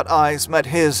 bloodshot eyes met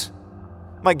his.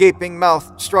 My gaping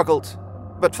mouth struggled,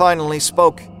 but finally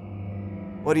spoke.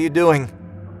 "What are you doing?"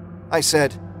 I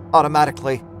said,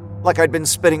 automatically, like I'd been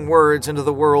spitting words into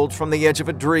the world from the edge of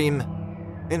a dream.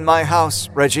 "In my house,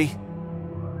 Reggie."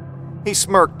 He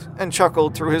smirked and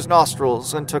chuckled through his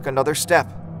nostrils and took another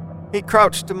step. He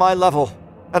crouched to my level,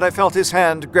 and I felt his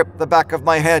hand grip the back of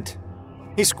my head.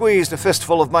 He squeezed a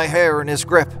fistful of my hair in his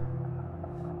grip.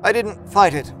 I didn't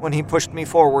fight it when he pushed me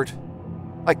forward.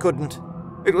 I couldn't.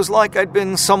 It was like I'd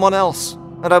been someone else,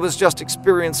 and I was just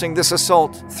experiencing this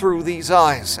assault through these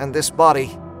eyes and this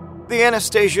body. The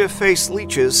Anastasia face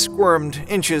leeches squirmed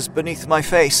inches beneath my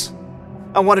face.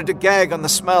 I wanted to gag on the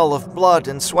smell of blood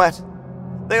and sweat.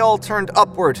 They all turned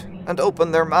upward and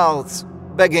opened their mouths,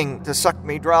 begging to suck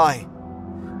me dry.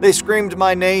 They screamed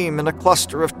my name in a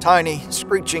cluster of tiny,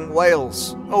 screeching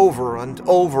wails, over and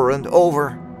over and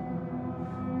over.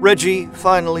 Reggie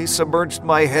finally submerged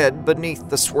my head beneath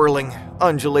the swirling,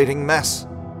 undulating mess.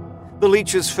 The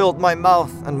leeches filled my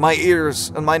mouth and my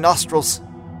ears and my nostrils.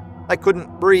 I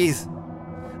couldn't breathe.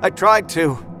 I tried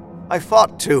to. I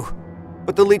fought to.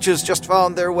 But the leeches just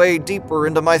found their way deeper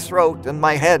into my throat and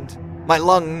my head, my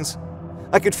lungs.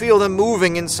 I could feel them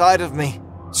moving inside of me,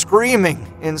 screaming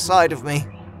inside of me.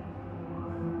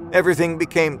 Everything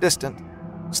became distant,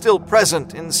 still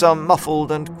present in some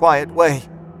muffled and quiet way.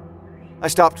 I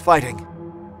stopped fighting.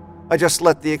 I just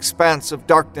let the expanse of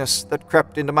darkness that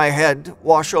crept into my head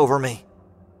wash over me.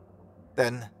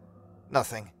 Then,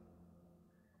 nothing.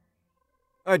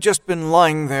 I'd just been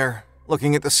lying there,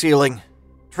 looking at the ceiling,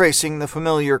 tracing the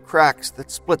familiar cracks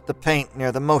that split the paint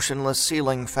near the motionless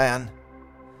ceiling fan.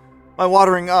 My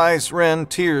watering eyes ran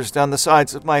tears down the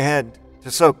sides of my head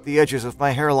to soak the edges of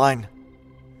my hairline.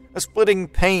 A splitting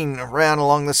pain ran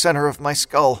along the center of my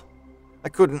skull. I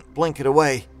couldn't blink it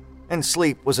away, and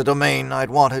sleep was a domain I'd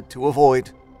wanted to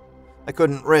avoid. I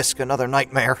couldn't risk another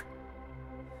nightmare.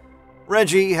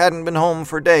 Reggie hadn't been home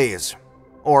for days,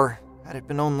 or had it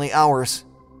been only hours?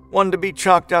 One to be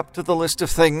chalked up to the list of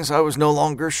things I was no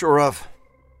longer sure of.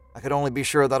 I could only be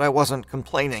sure that I wasn't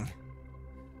complaining.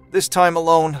 This time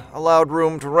alone allowed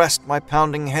room to rest my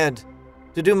pounding head,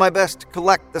 to do my best to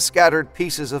collect the scattered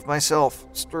pieces of myself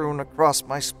strewn across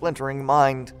my splintering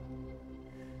mind.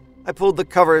 I pulled the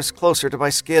covers closer to my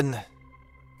skin.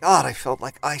 God, I felt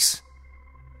like ice.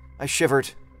 I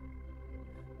shivered.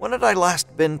 When had I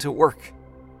last been to work?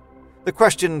 The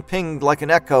question pinged like an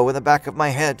echo in the back of my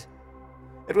head.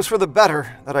 It was for the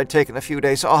better that I'd taken a few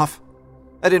days off.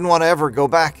 I didn't want to ever go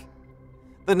back.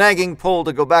 The nagging pull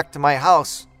to go back to my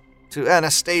house, to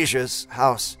Anastasia's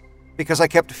house, because I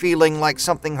kept feeling like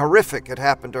something horrific had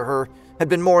happened to her, had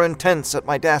been more intense at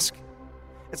my desk.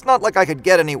 It's not like I could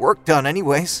get any work done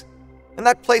anyways. And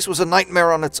that place was a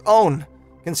nightmare on its own,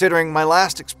 considering my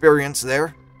last experience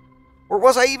there. Or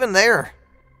was I even there?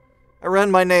 I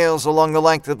ran my nails along the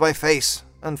length of my face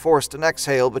and forced an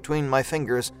exhale between my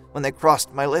fingers when they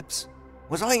crossed my lips.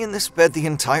 Was I in this bed the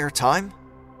entire time?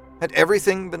 Had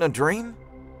everything been a dream?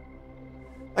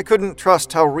 I couldn't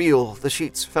trust how real the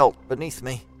sheets felt beneath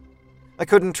me. I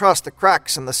couldn't trust the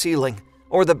cracks in the ceiling,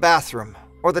 or the bathroom,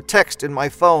 or the text in my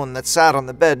phone that sat on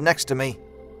the bed next to me.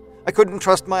 I couldn't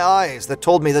trust my eyes that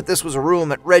told me that this was a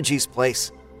room at Reggie's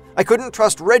place. I couldn't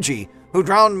trust Reggie, who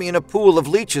drowned me in a pool of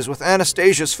leeches with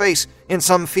Anastasia's face in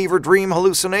some fever dream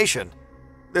hallucination.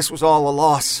 This was all a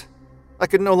loss. I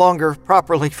could no longer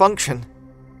properly function.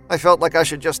 I felt like I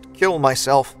should just kill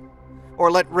myself,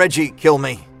 or let Reggie kill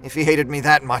me if he hated me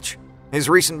that much. His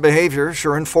recent behavior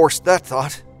sure enforced that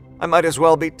thought. I might as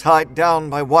well be tied down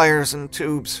by wires and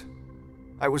tubes.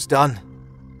 I was done.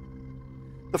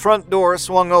 The front door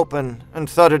swung open and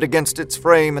thudded against its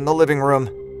frame in the living room.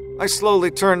 I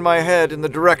slowly turned my head in the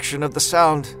direction of the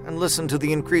sound and listened to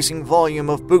the increasing volume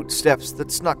of boot steps that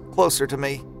snuck closer to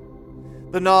me.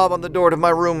 The knob on the door to my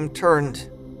room turned.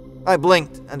 I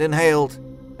blinked and inhaled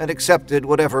and accepted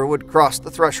whatever would cross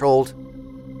the threshold.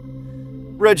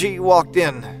 Reggie walked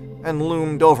in and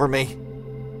loomed over me.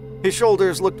 His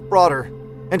shoulders looked broader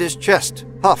and his chest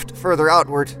puffed further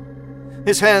outward.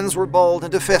 His hands were balled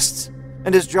into fists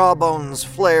and his jawbones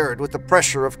flared with the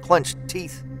pressure of clenched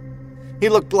teeth. He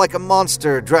looked like a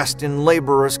monster dressed in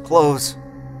laborer's clothes.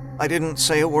 I didn't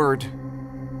say a word.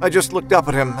 I just looked up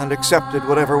at him and accepted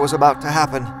whatever was about to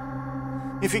happen.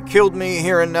 If he killed me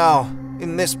here and now,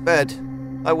 in this bed,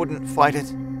 I wouldn't fight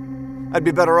it. I'd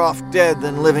be better off dead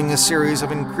than living a series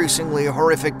of increasingly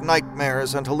horrific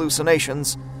nightmares and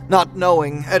hallucinations, not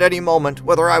knowing at any moment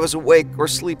whether I was awake or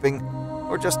sleeping,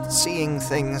 or just seeing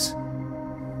things.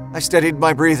 I steadied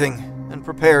my breathing and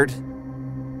prepared.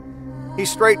 He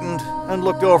straightened and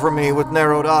looked over me with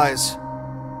narrowed eyes.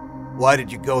 "Why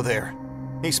did you go there?"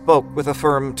 He spoke with a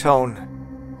firm tone.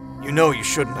 "You know you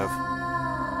shouldn't have."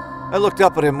 I looked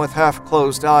up at him with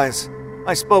half-closed eyes.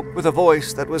 I spoke with a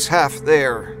voice that was half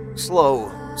there, slow,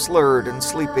 slurred, and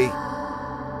sleepy.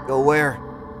 "Go where?"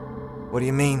 "What do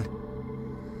you mean?"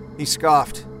 He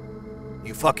scoffed.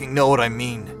 "You fucking know what I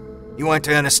mean. You went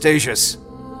to Anastasia's."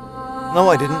 "No,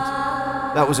 I didn't.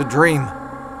 That was a dream."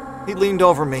 He leaned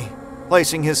over me,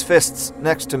 placing his fists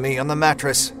next to me on the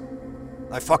mattress.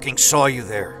 "I fucking saw you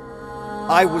there.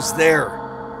 I was there.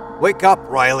 Wake up,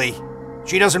 Riley.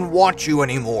 She doesn't want you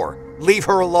anymore. Leave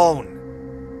her alone."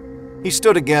 He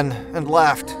stood again and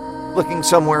laughed, looking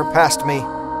somewhere past me.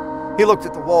 He looked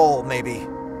at the wall, maybe.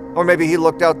 Or maybe he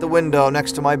looked out the window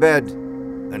next to my bed.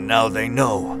 "And now they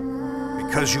know.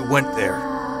 Because you went there.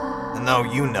 And now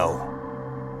you know.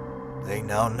 They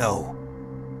now know."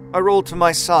 I rolled to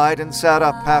my side and sat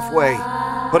up halfway,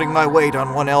 putting my weight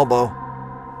on one elbow.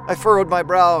 I furrowed my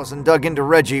brows and dug into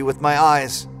Reggie with my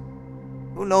eyes.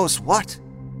 "Who knows what?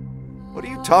 What are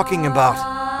you talking about?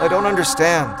 I don't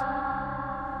understand."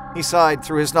 He sighed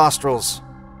through his nostrils.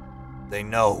 "They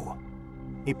know."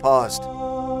 He paused.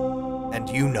 "And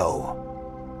you know.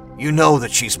 You know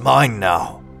that she's mine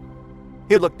now."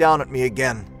 He looked down at me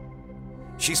again.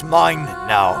 "She's mine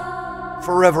now.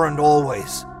 Forever and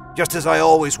always. Just as I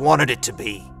always wanted it to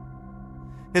be."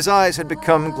 His eyes had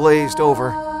become glazed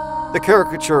over. The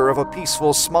caricature of a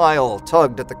peaceful smile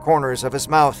tugged at the corners of his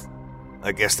mouth.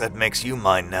 "I guess that makes you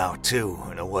mine now, too,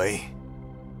 in a way."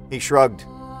 He shrugged.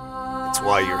 "That's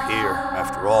why you're here,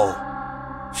 after all."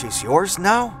 "She's yours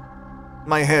now?"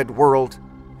 My head whirled.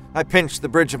 I pinched the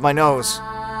bridge of my nose.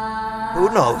 "Who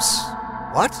knows?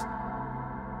 What?"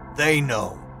 "They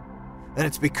know. And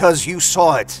it's because you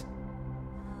saw it."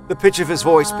 The pitch of his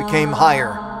voice became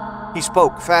higher. He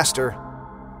spoke faster.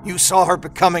 "You saw her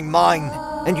becoming mine,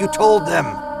 and you told them."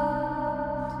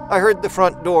 I heard the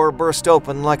front door burst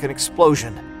open like an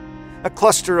explosion. A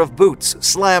cluster of boots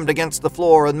slammed against the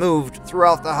floor and moved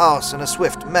throughout the house in a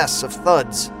swift mess of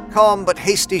thuds. Calm but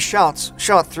hasty shouts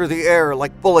shot through the air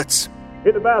like bullets.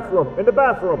 In the bathroom! In the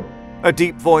bathroom! A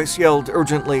deep voice yelled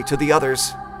urgently to the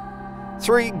others.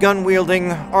 3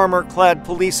 gun-wielding, armor-clad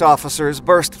police officers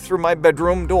burst through my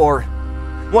bedroom door.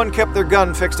 One kept their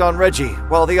gun fixed on Reggie,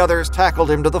 while the others tackled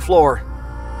him to the floor.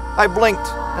 I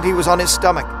blinked, and he was on his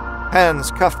stomach, hands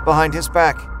cuffed behind his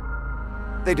back.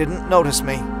 They didn't notice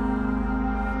me.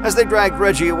 As they dragged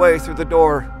Reggie away through the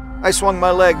door, I swung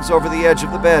my legs over the edge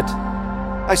of the bed.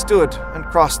 I stood and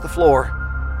crossed the floor.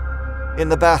 In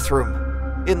the bathroom,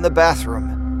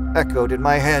 echoed in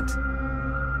my head.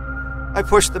 I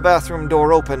pushed the bathroom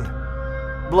door open.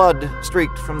 Blood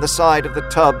streaked from the side of the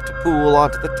tub to pool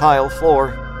onto the tile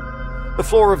floor. The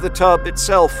floor of the tub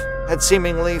itself had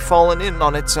seemingly fallen in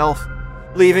on itself,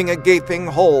 leaving a gaping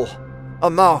hole, a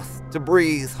mouth to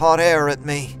breathe hot air at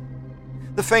me.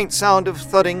 The faint sound of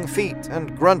thudding feet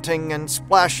and grunting and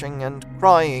splashing and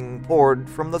crying poured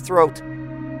from the throat.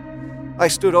 I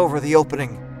stood over the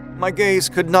opening. My gaze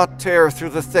could not tear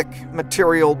through the thick,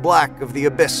 material black of the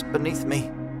abyss beneath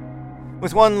me.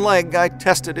 With one leg, I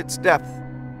tested its depth.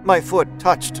 My foot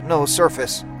touched no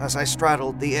surface as I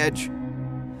straddled the edge.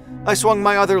 I swung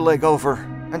my other leg over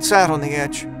and sat on the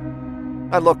edge.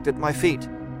 I looked at my feet,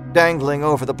 dangling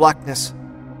over the blackness.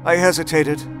 I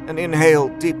hesitated and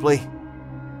inhaled deeply.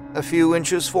 A few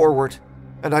inches forward,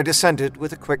 and I descended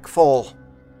with a quick fall.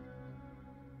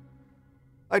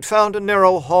 I'd found a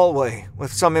narrow hallway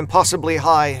with some impossibly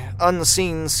high,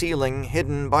 unseen ceiling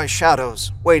hidden by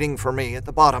shadows waiting for me at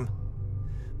the bottom.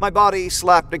 My body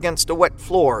slapped against a wet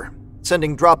floor,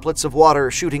 sending droplets of water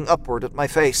shooting upward at my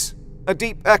face. A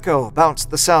deep echo bounced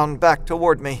the sound back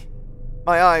toward me.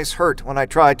 My eyes hurt when I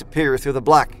tried to peer through the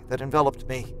black that enveloped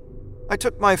me. I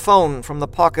took my phone from the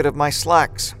pocket of my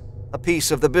slacks, a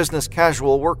piece of the business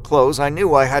casual work clothes I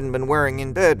knew I hadn't been wearing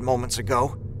in bed moments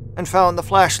ago, and found the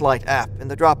flashlight app in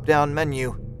the drop-down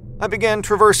menu. I began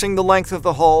traversing the length of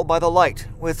the hall by the light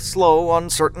with slow,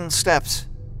 uncertain steps.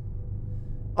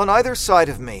 On either side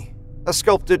of me, a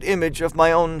sculpted image of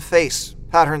my own face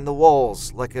patterned the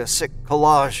walls like a sick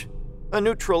collage. A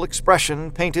neutral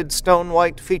expression painted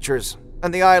stone-white features,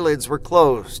 and the eyelids were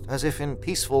closed as if in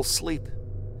peaceful sleep.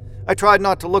 I tried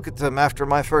not to look at them after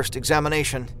my first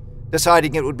examination,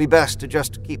 deciding it would be best to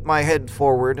just keep my head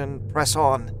forward and press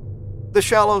on. The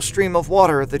shallow stream of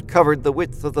water that covered the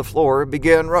width of the floor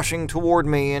began rushing toward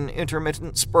me in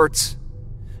intermittent spurts.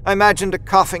 I imagined a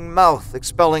coughing mouth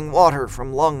expelling water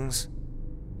from lungs.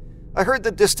 I heard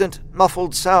the distant,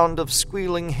 muffled sound of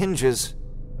squealing hinges.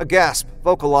 A gasp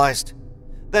vocalized.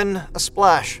 Then a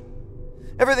splash.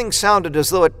 Everything sounded as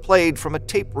though it played from a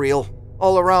tape reel,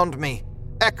 all around me,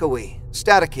 echoey,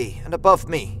 staticky, and above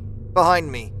me,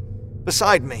 behind me,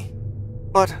 beside me.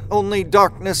 But only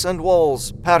darkness and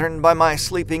walls, patterned by my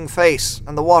sleeping face,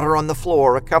 and the water on the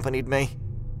floor accompanied me.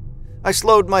 I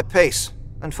slowed my pace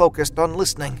and focused on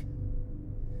listening.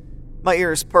 My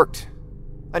ears perked.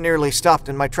 I nearly stopped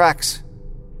in my tracks.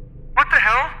 What the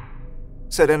hell?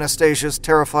 Said Anastasia's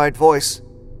terrified voice.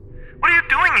 What are you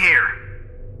doing here?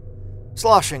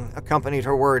 Sloshing accompanied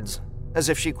her words, as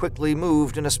if she quickly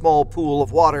moved in a small pool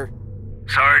of water.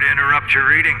 Sorry to interrupt your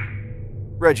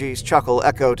reading. Reggie's chuckle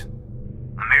echoed.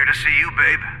 I'm here to see you,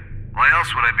 babe. Why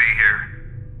else would I be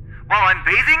here? While I'm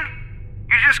bathing?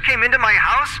 You just came into my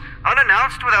house,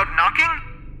 unannounced without knocking?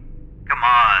 Come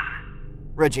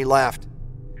on. Reggie laughed.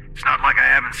 It's not like I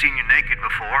haven't seen you naked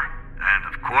before.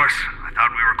 And of course, I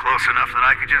thought we were close enough that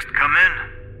I could just come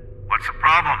in. What's the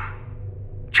problem?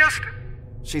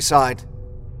 She sighed.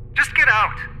 Just get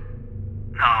out.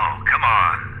 No, come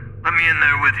on. Let me in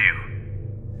there with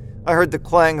you. I heard the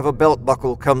clang of a belt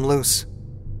buckle come loose.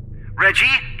 Reggie,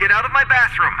 get out of my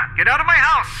bathroom. Get out of my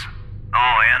house.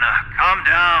 Oh, Anna, calm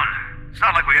down. It's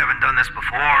not like we haven't done this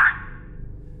before.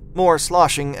 More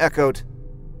sloshing echoed.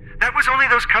 That was only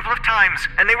those couple of times,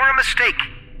 and they were a mistake.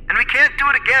 And we can't do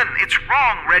it again. It's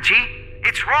wrong, Reggie.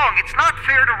 It's wrong. It's not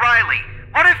fair to Riley.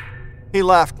 What if... He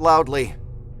laughed loudly.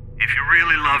 If you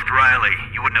really loved Riley,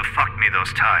 you wouldn't have fucked me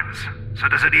those times. So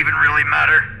does it even really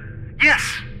matter?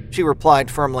 Yes, she replied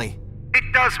firmly. It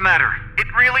does matter. It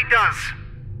really does.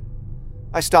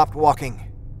 I stopped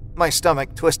walking. My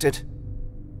stomach twisted.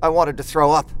 I wanted to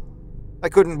throw up. I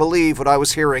couldn't believe what I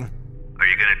was hearing. Are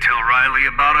you going to tell Riley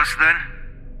about us then?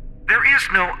 There is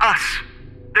no us.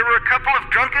 There were a couple of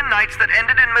drunken nights that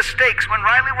ended in mistakes when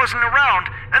Riley wasn't around,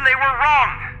 and they were wrong.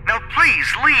 Now please,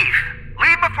 leave.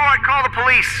 Leave before I call the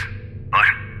police. But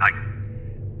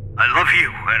I love you,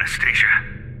 Anastasia.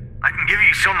 I can give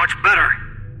you so much better.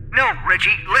 No,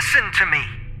 Reggie, listen to me.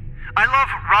 I love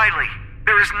Riley.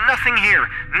 There is nothing here,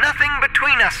 nothing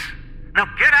between us. Now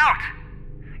get out.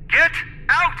 Get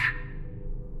out!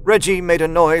 Reggie made a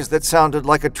noise that sounded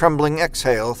like a trembling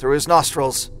exhale through his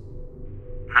nostrils.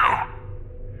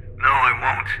 No, I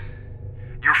won't.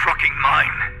 You're fucking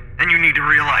mine, and you need to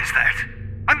realize that.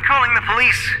 I'm calling the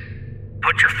police.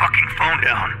 Put your fucking phone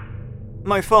down.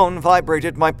 My phone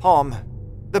vibrated my palm.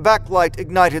 The backlight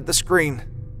ignited the screen.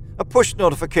 A push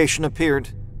notification appeared.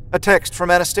 A text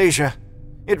from Anastasia.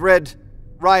 It read,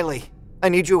 Riley, I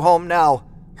need you home now.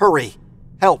 Hurry.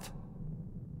 Help.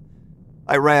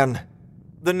 I ran.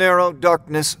 The narrow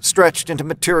darkness stretched into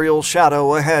material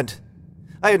shadow ahead.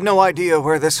 I had no idea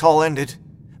where this hall ended.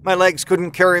 My legs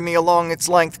couldn't carry me along its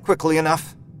length quickly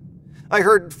enough. I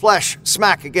heard flesh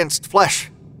smack against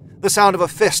flesh, the sound of a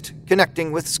fist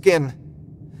connecting with skin.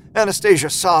 Anastasia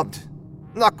sobbed.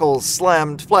 Knuckles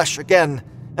slammed flesh again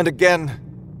and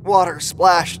again. Water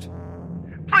splashed.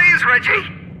 Please,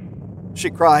 Reggie! She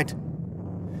cried.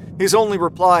 His only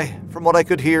reply, from what I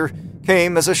could hear,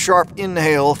 came as a sharp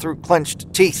inhale through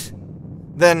clenched teeth.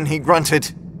 Then he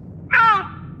grunted. No!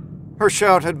 Her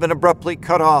shout had been abruptly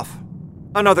cut off.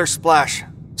 Another splash,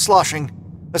 sloshing,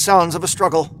 the sounds of a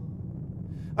struggle.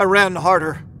 I ran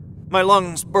harder. My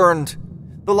lungs burned.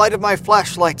 The light of my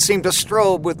flashlight seemed to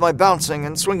strobe with my bouncing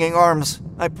and swinging arms.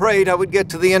 I prayed I would get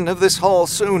to the end of this hall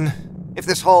soon. If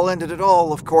this hall ended at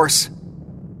all, of course.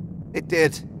 It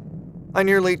did. I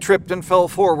nearly tripped and fell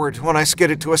forward when I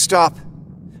skidded to a stop.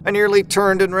 I nearly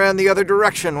turned and ran the other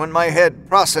direction when my head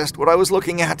processed what I was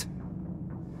looking at.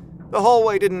 The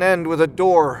hallway didn't end with a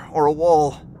door or a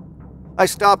wall. I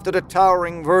stopped at a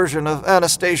towering version of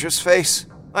Anastasia's face.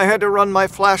 I had to run my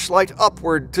flashlight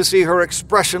upward to see her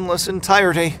expressionless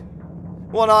entirety.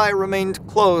 One eye remained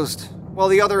closed, while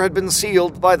the other had been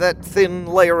sealed by that thin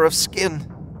layer of skin.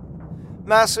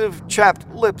 Massive,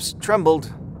 chapped lips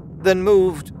trembled, then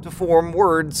moved to form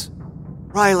words.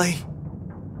 "Riley."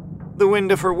 The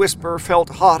wind of her whisper felt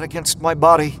hot against my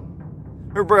body.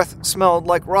 Her breath smelled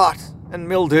like rot and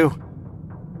mildew.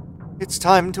 "It's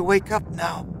time to wake up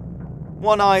now."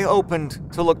 One eye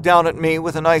opened to look down at me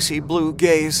with an icy blue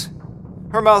gaze.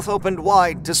 Her mouth opened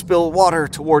wide to spill water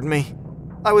toward me.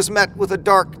 I was met with a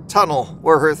dark tunnel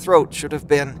where her throat should have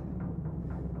been.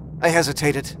 I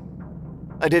hesitated.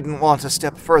 I didn't want to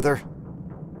step further,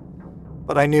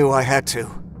 but I knew I had to.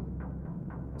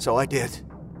 So I did.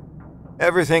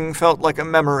 Everything felt like a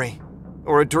memory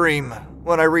or a dream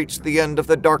when I reached the end of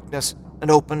the darkness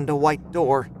and opened a white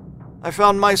door. I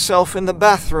found myself in the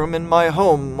bathroom in my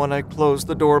home when I closed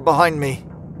the door behind me.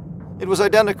 It was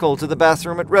identical to the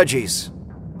bathroom at Reggie's,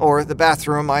 or the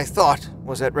bathroom I thought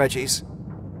was at Reggie's.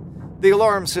 The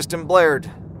alarm system blared,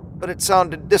 but it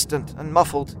sounded distant and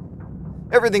muffled.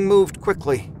 Everything moved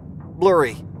quickly,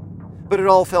 blurry, but it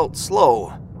all felt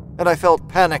slow, and I felt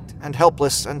panicked and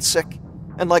helpless and sick,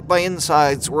 and like my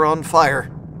insides were on fire,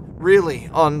 really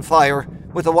on fire,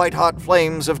 with the white-hot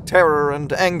flames of terror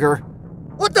and anger.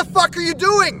 "What the fuck are you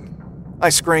doing?" I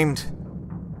screamed.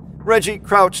 Reggie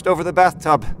crouched over the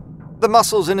bathtub. The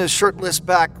muscles in his shirtless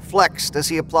back flexed as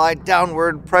he applied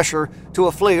downward pressure to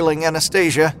a flailing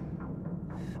Anastasia.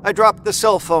 I dropped the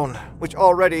cell phone, which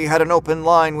already had an open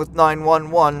line with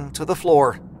 911, to the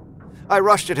floor. I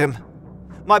rushed at him.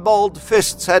 My balled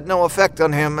fists had no effect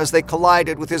on him as they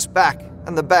collided with his back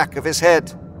and the back of his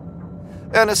head.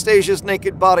 Anastasia's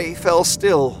naked body fell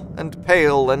still and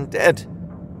pale and dead.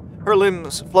 Her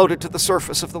limbs floated to the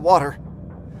surface of the water.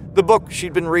 The book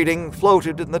she'd been reading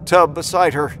floated in the tub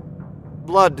beside her.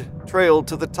 Blood trailed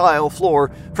to the tile floor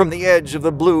from the edge of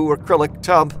the blue acrylic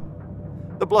tub.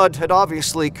 The blood had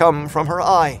obviously come from her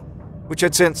eye, which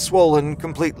had since swollen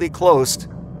completely closed.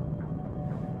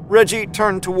 Reggie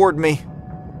turned toward me.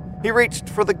 He reached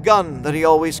for the gun that he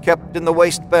always kept in the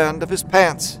waistband of his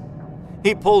pants.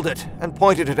 He pulled it and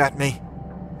pointed it at me.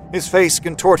 His face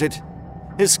contorted.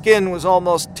 His skin was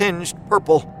almost tinged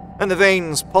purple, and the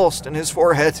veins pulsed in his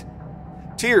forehead.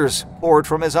 Tears poured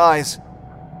from his eyes.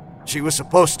 "She was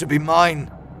supposed to be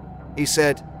mine," he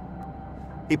said.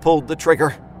 He pulled the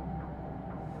trigger.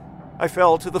 I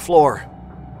fell to the floor.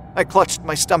 I clutched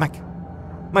my stomach.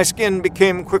 My skin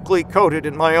became quickly coated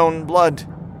in my own blood.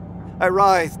 I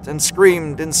writhed and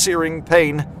screamed in searing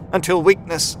pain until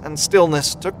weakness and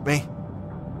stillness took me.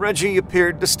 Reggie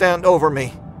appeared to stand over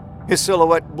me. His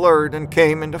silhouette blurred and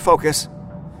came into focus.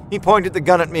 He pointed the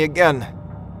gun at me again.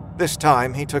 This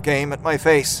time he took aim at my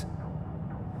face.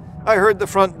 I heard the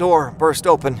front door burst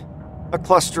open. A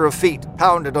cluster of feet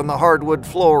pounded on the hardwood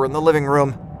floor in the living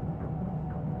room.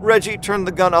 Reggie turned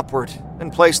the gun upward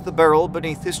and placed the barrel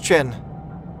beneath his chin.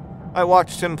 I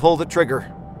watched him pull the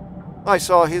trigger. I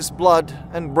saw his blood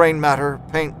and brain matter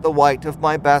paint the white of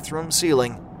my bathroom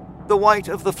ceiling. The white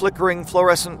of the flickering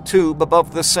fluorescent tube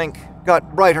above the sink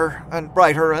got brighter and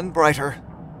brighter and brighter.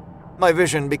 My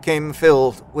vision became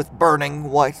filled with burning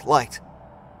white light.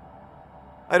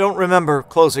 I don't remember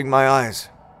closing my eyes,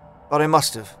 but I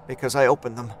must have because I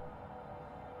opened them.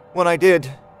 When I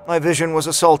did, my vision was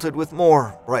assaulted with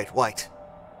more bright white.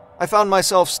 I found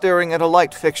myself staring at a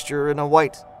light fixture in a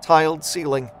white, tiled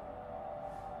ceiling.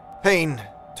 Pain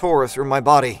tore through my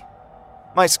body.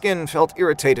 My skin felt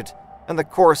irritated, and the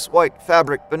coarse white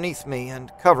fabric beneath me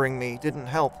and covering me didn't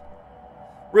help.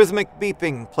 Rhythmic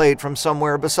beeping played from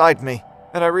somewhere beside me,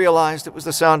 and I realized it was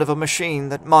the sound of a machine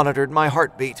that monitored my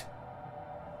heartbeat.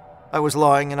 I was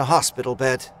lying in a hospital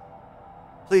bed.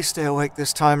 "Please stay awake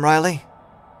this time, Riley,"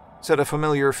 said a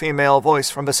familiar female voice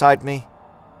from beside me.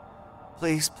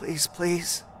 "Please, please,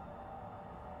 please."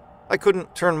 I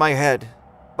couldn't turn my head,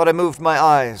 but I moved my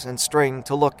eyes and strained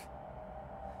to look.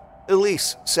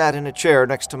 Elise sat in a chair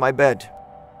next to my bed.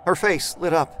 Her face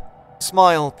lit up, a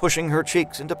smile pushing her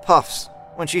cheeks into puffs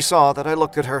when she saw that I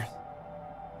looked at her.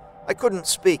 I couldn't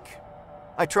speak.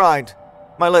 I tried.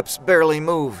 My lips barely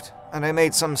moved, and I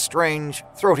made some strange,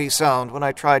 throaty sound when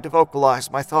I tried to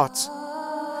vocalize my thoughts.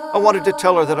 I wanted to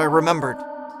tell her that I remembered,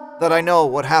 that I know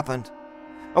what happened.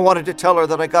 I wanted to tell her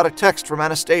that I got a text from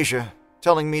Anastasia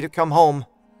telling me to come home.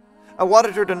 I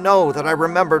wanted her to know that I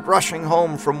remembered rushing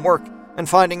home from work and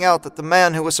finding out that the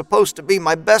man who was supposed to be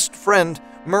my best friend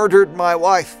murdered my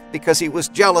wife because he was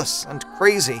jealous and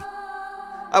crazy.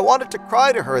 I wanted to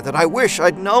cry to her that I wish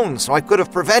I'd known so I could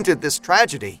have prevented this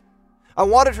tragedy. I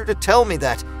wanted her to tell me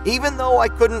that, even though I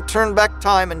couldn't turn back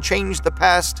time and change the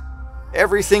past,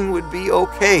 everything would be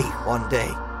okay one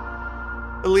day.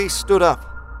 Elise stood up.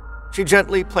 She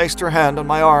gently placed her hand on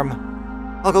my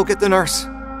arm. "I'll go get the nurse.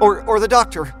 Or the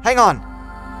doctor. Hang on."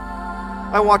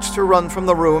 I watched her run from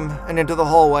the room and into the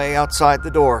hallway outside the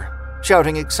door,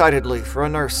 shouting excitedly for a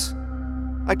nurse.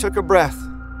 I took a breath,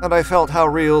 and I felt how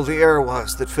real the air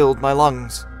was that filled my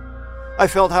lungs. I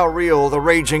felt how real the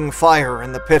raging fire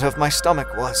in the pit of my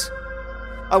stomach was.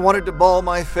 I wanted to ball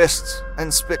my fists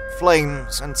and spit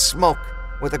flames and smoke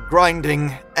with a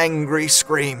grinding, angry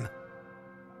scream.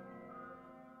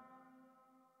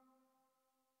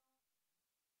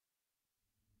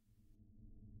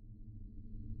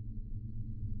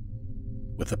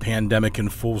 With the pandemic in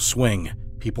full swing,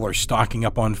 people are stocking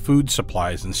up on food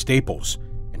supplies and staples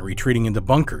and retreating into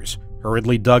bunkers,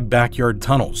 hurriedly dug backyard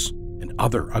tunnels, and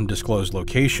other undisclosed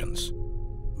locations.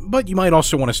 But you might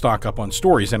also want to stock up on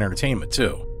stories and entertainment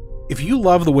too. If you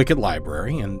love the Wicked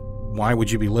Library, and why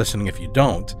would you be listening if you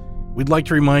don't, we'd like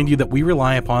to remind you that we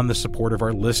rely upon the support of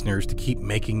our listeners to keep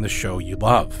making the show you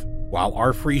love. While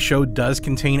our free show does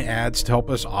contain ads to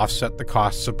help us offset the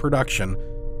costs of production,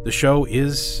 the show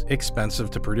is expensive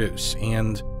to produce,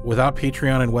 and without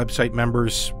Patreon and website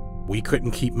members, we couldn't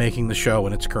keep making the show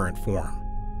in its current form.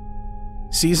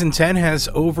 Season 10 has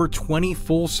over 20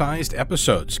 full-sized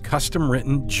episodes,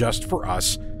 custom-written just for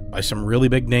us by some really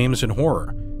big names in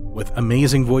horror, with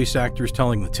amazing voice actors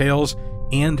telling the tales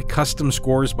and custom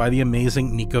scores by the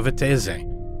amazing Nico Vettese.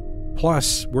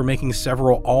 Plus, we're making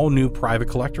several all-new private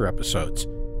collector episodes.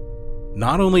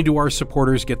 Not only do our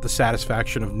supporters get the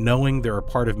satisfaction of knowing they're a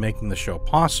part of making the show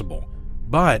possible,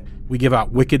 but we give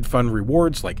out wicked fun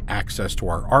rewards like access to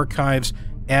our archives,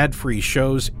 ad-free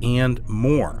shows, and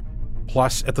more.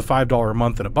 Plus, at the $5 a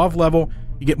month and above level,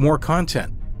 you get more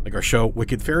content, like our show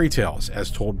Wicked Fairy Tales,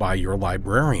 as told by your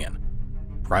librarian.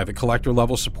 Private collector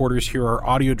level supporters hear our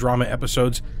audio drama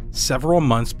episodes several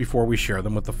months before we share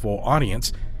them with the full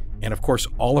audience, and of course,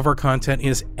 all of our content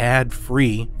is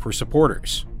ad-free for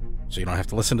supporters, so you don't have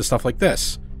to listen to stuff like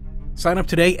this. Sign up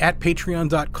today at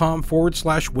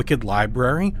patreon.com/Wicked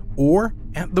Library or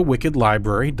at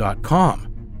thewickedlibrary.com.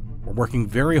 We're working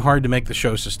very hard to make the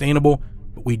show sustainable,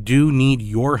 but we do need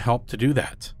your help to do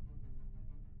that.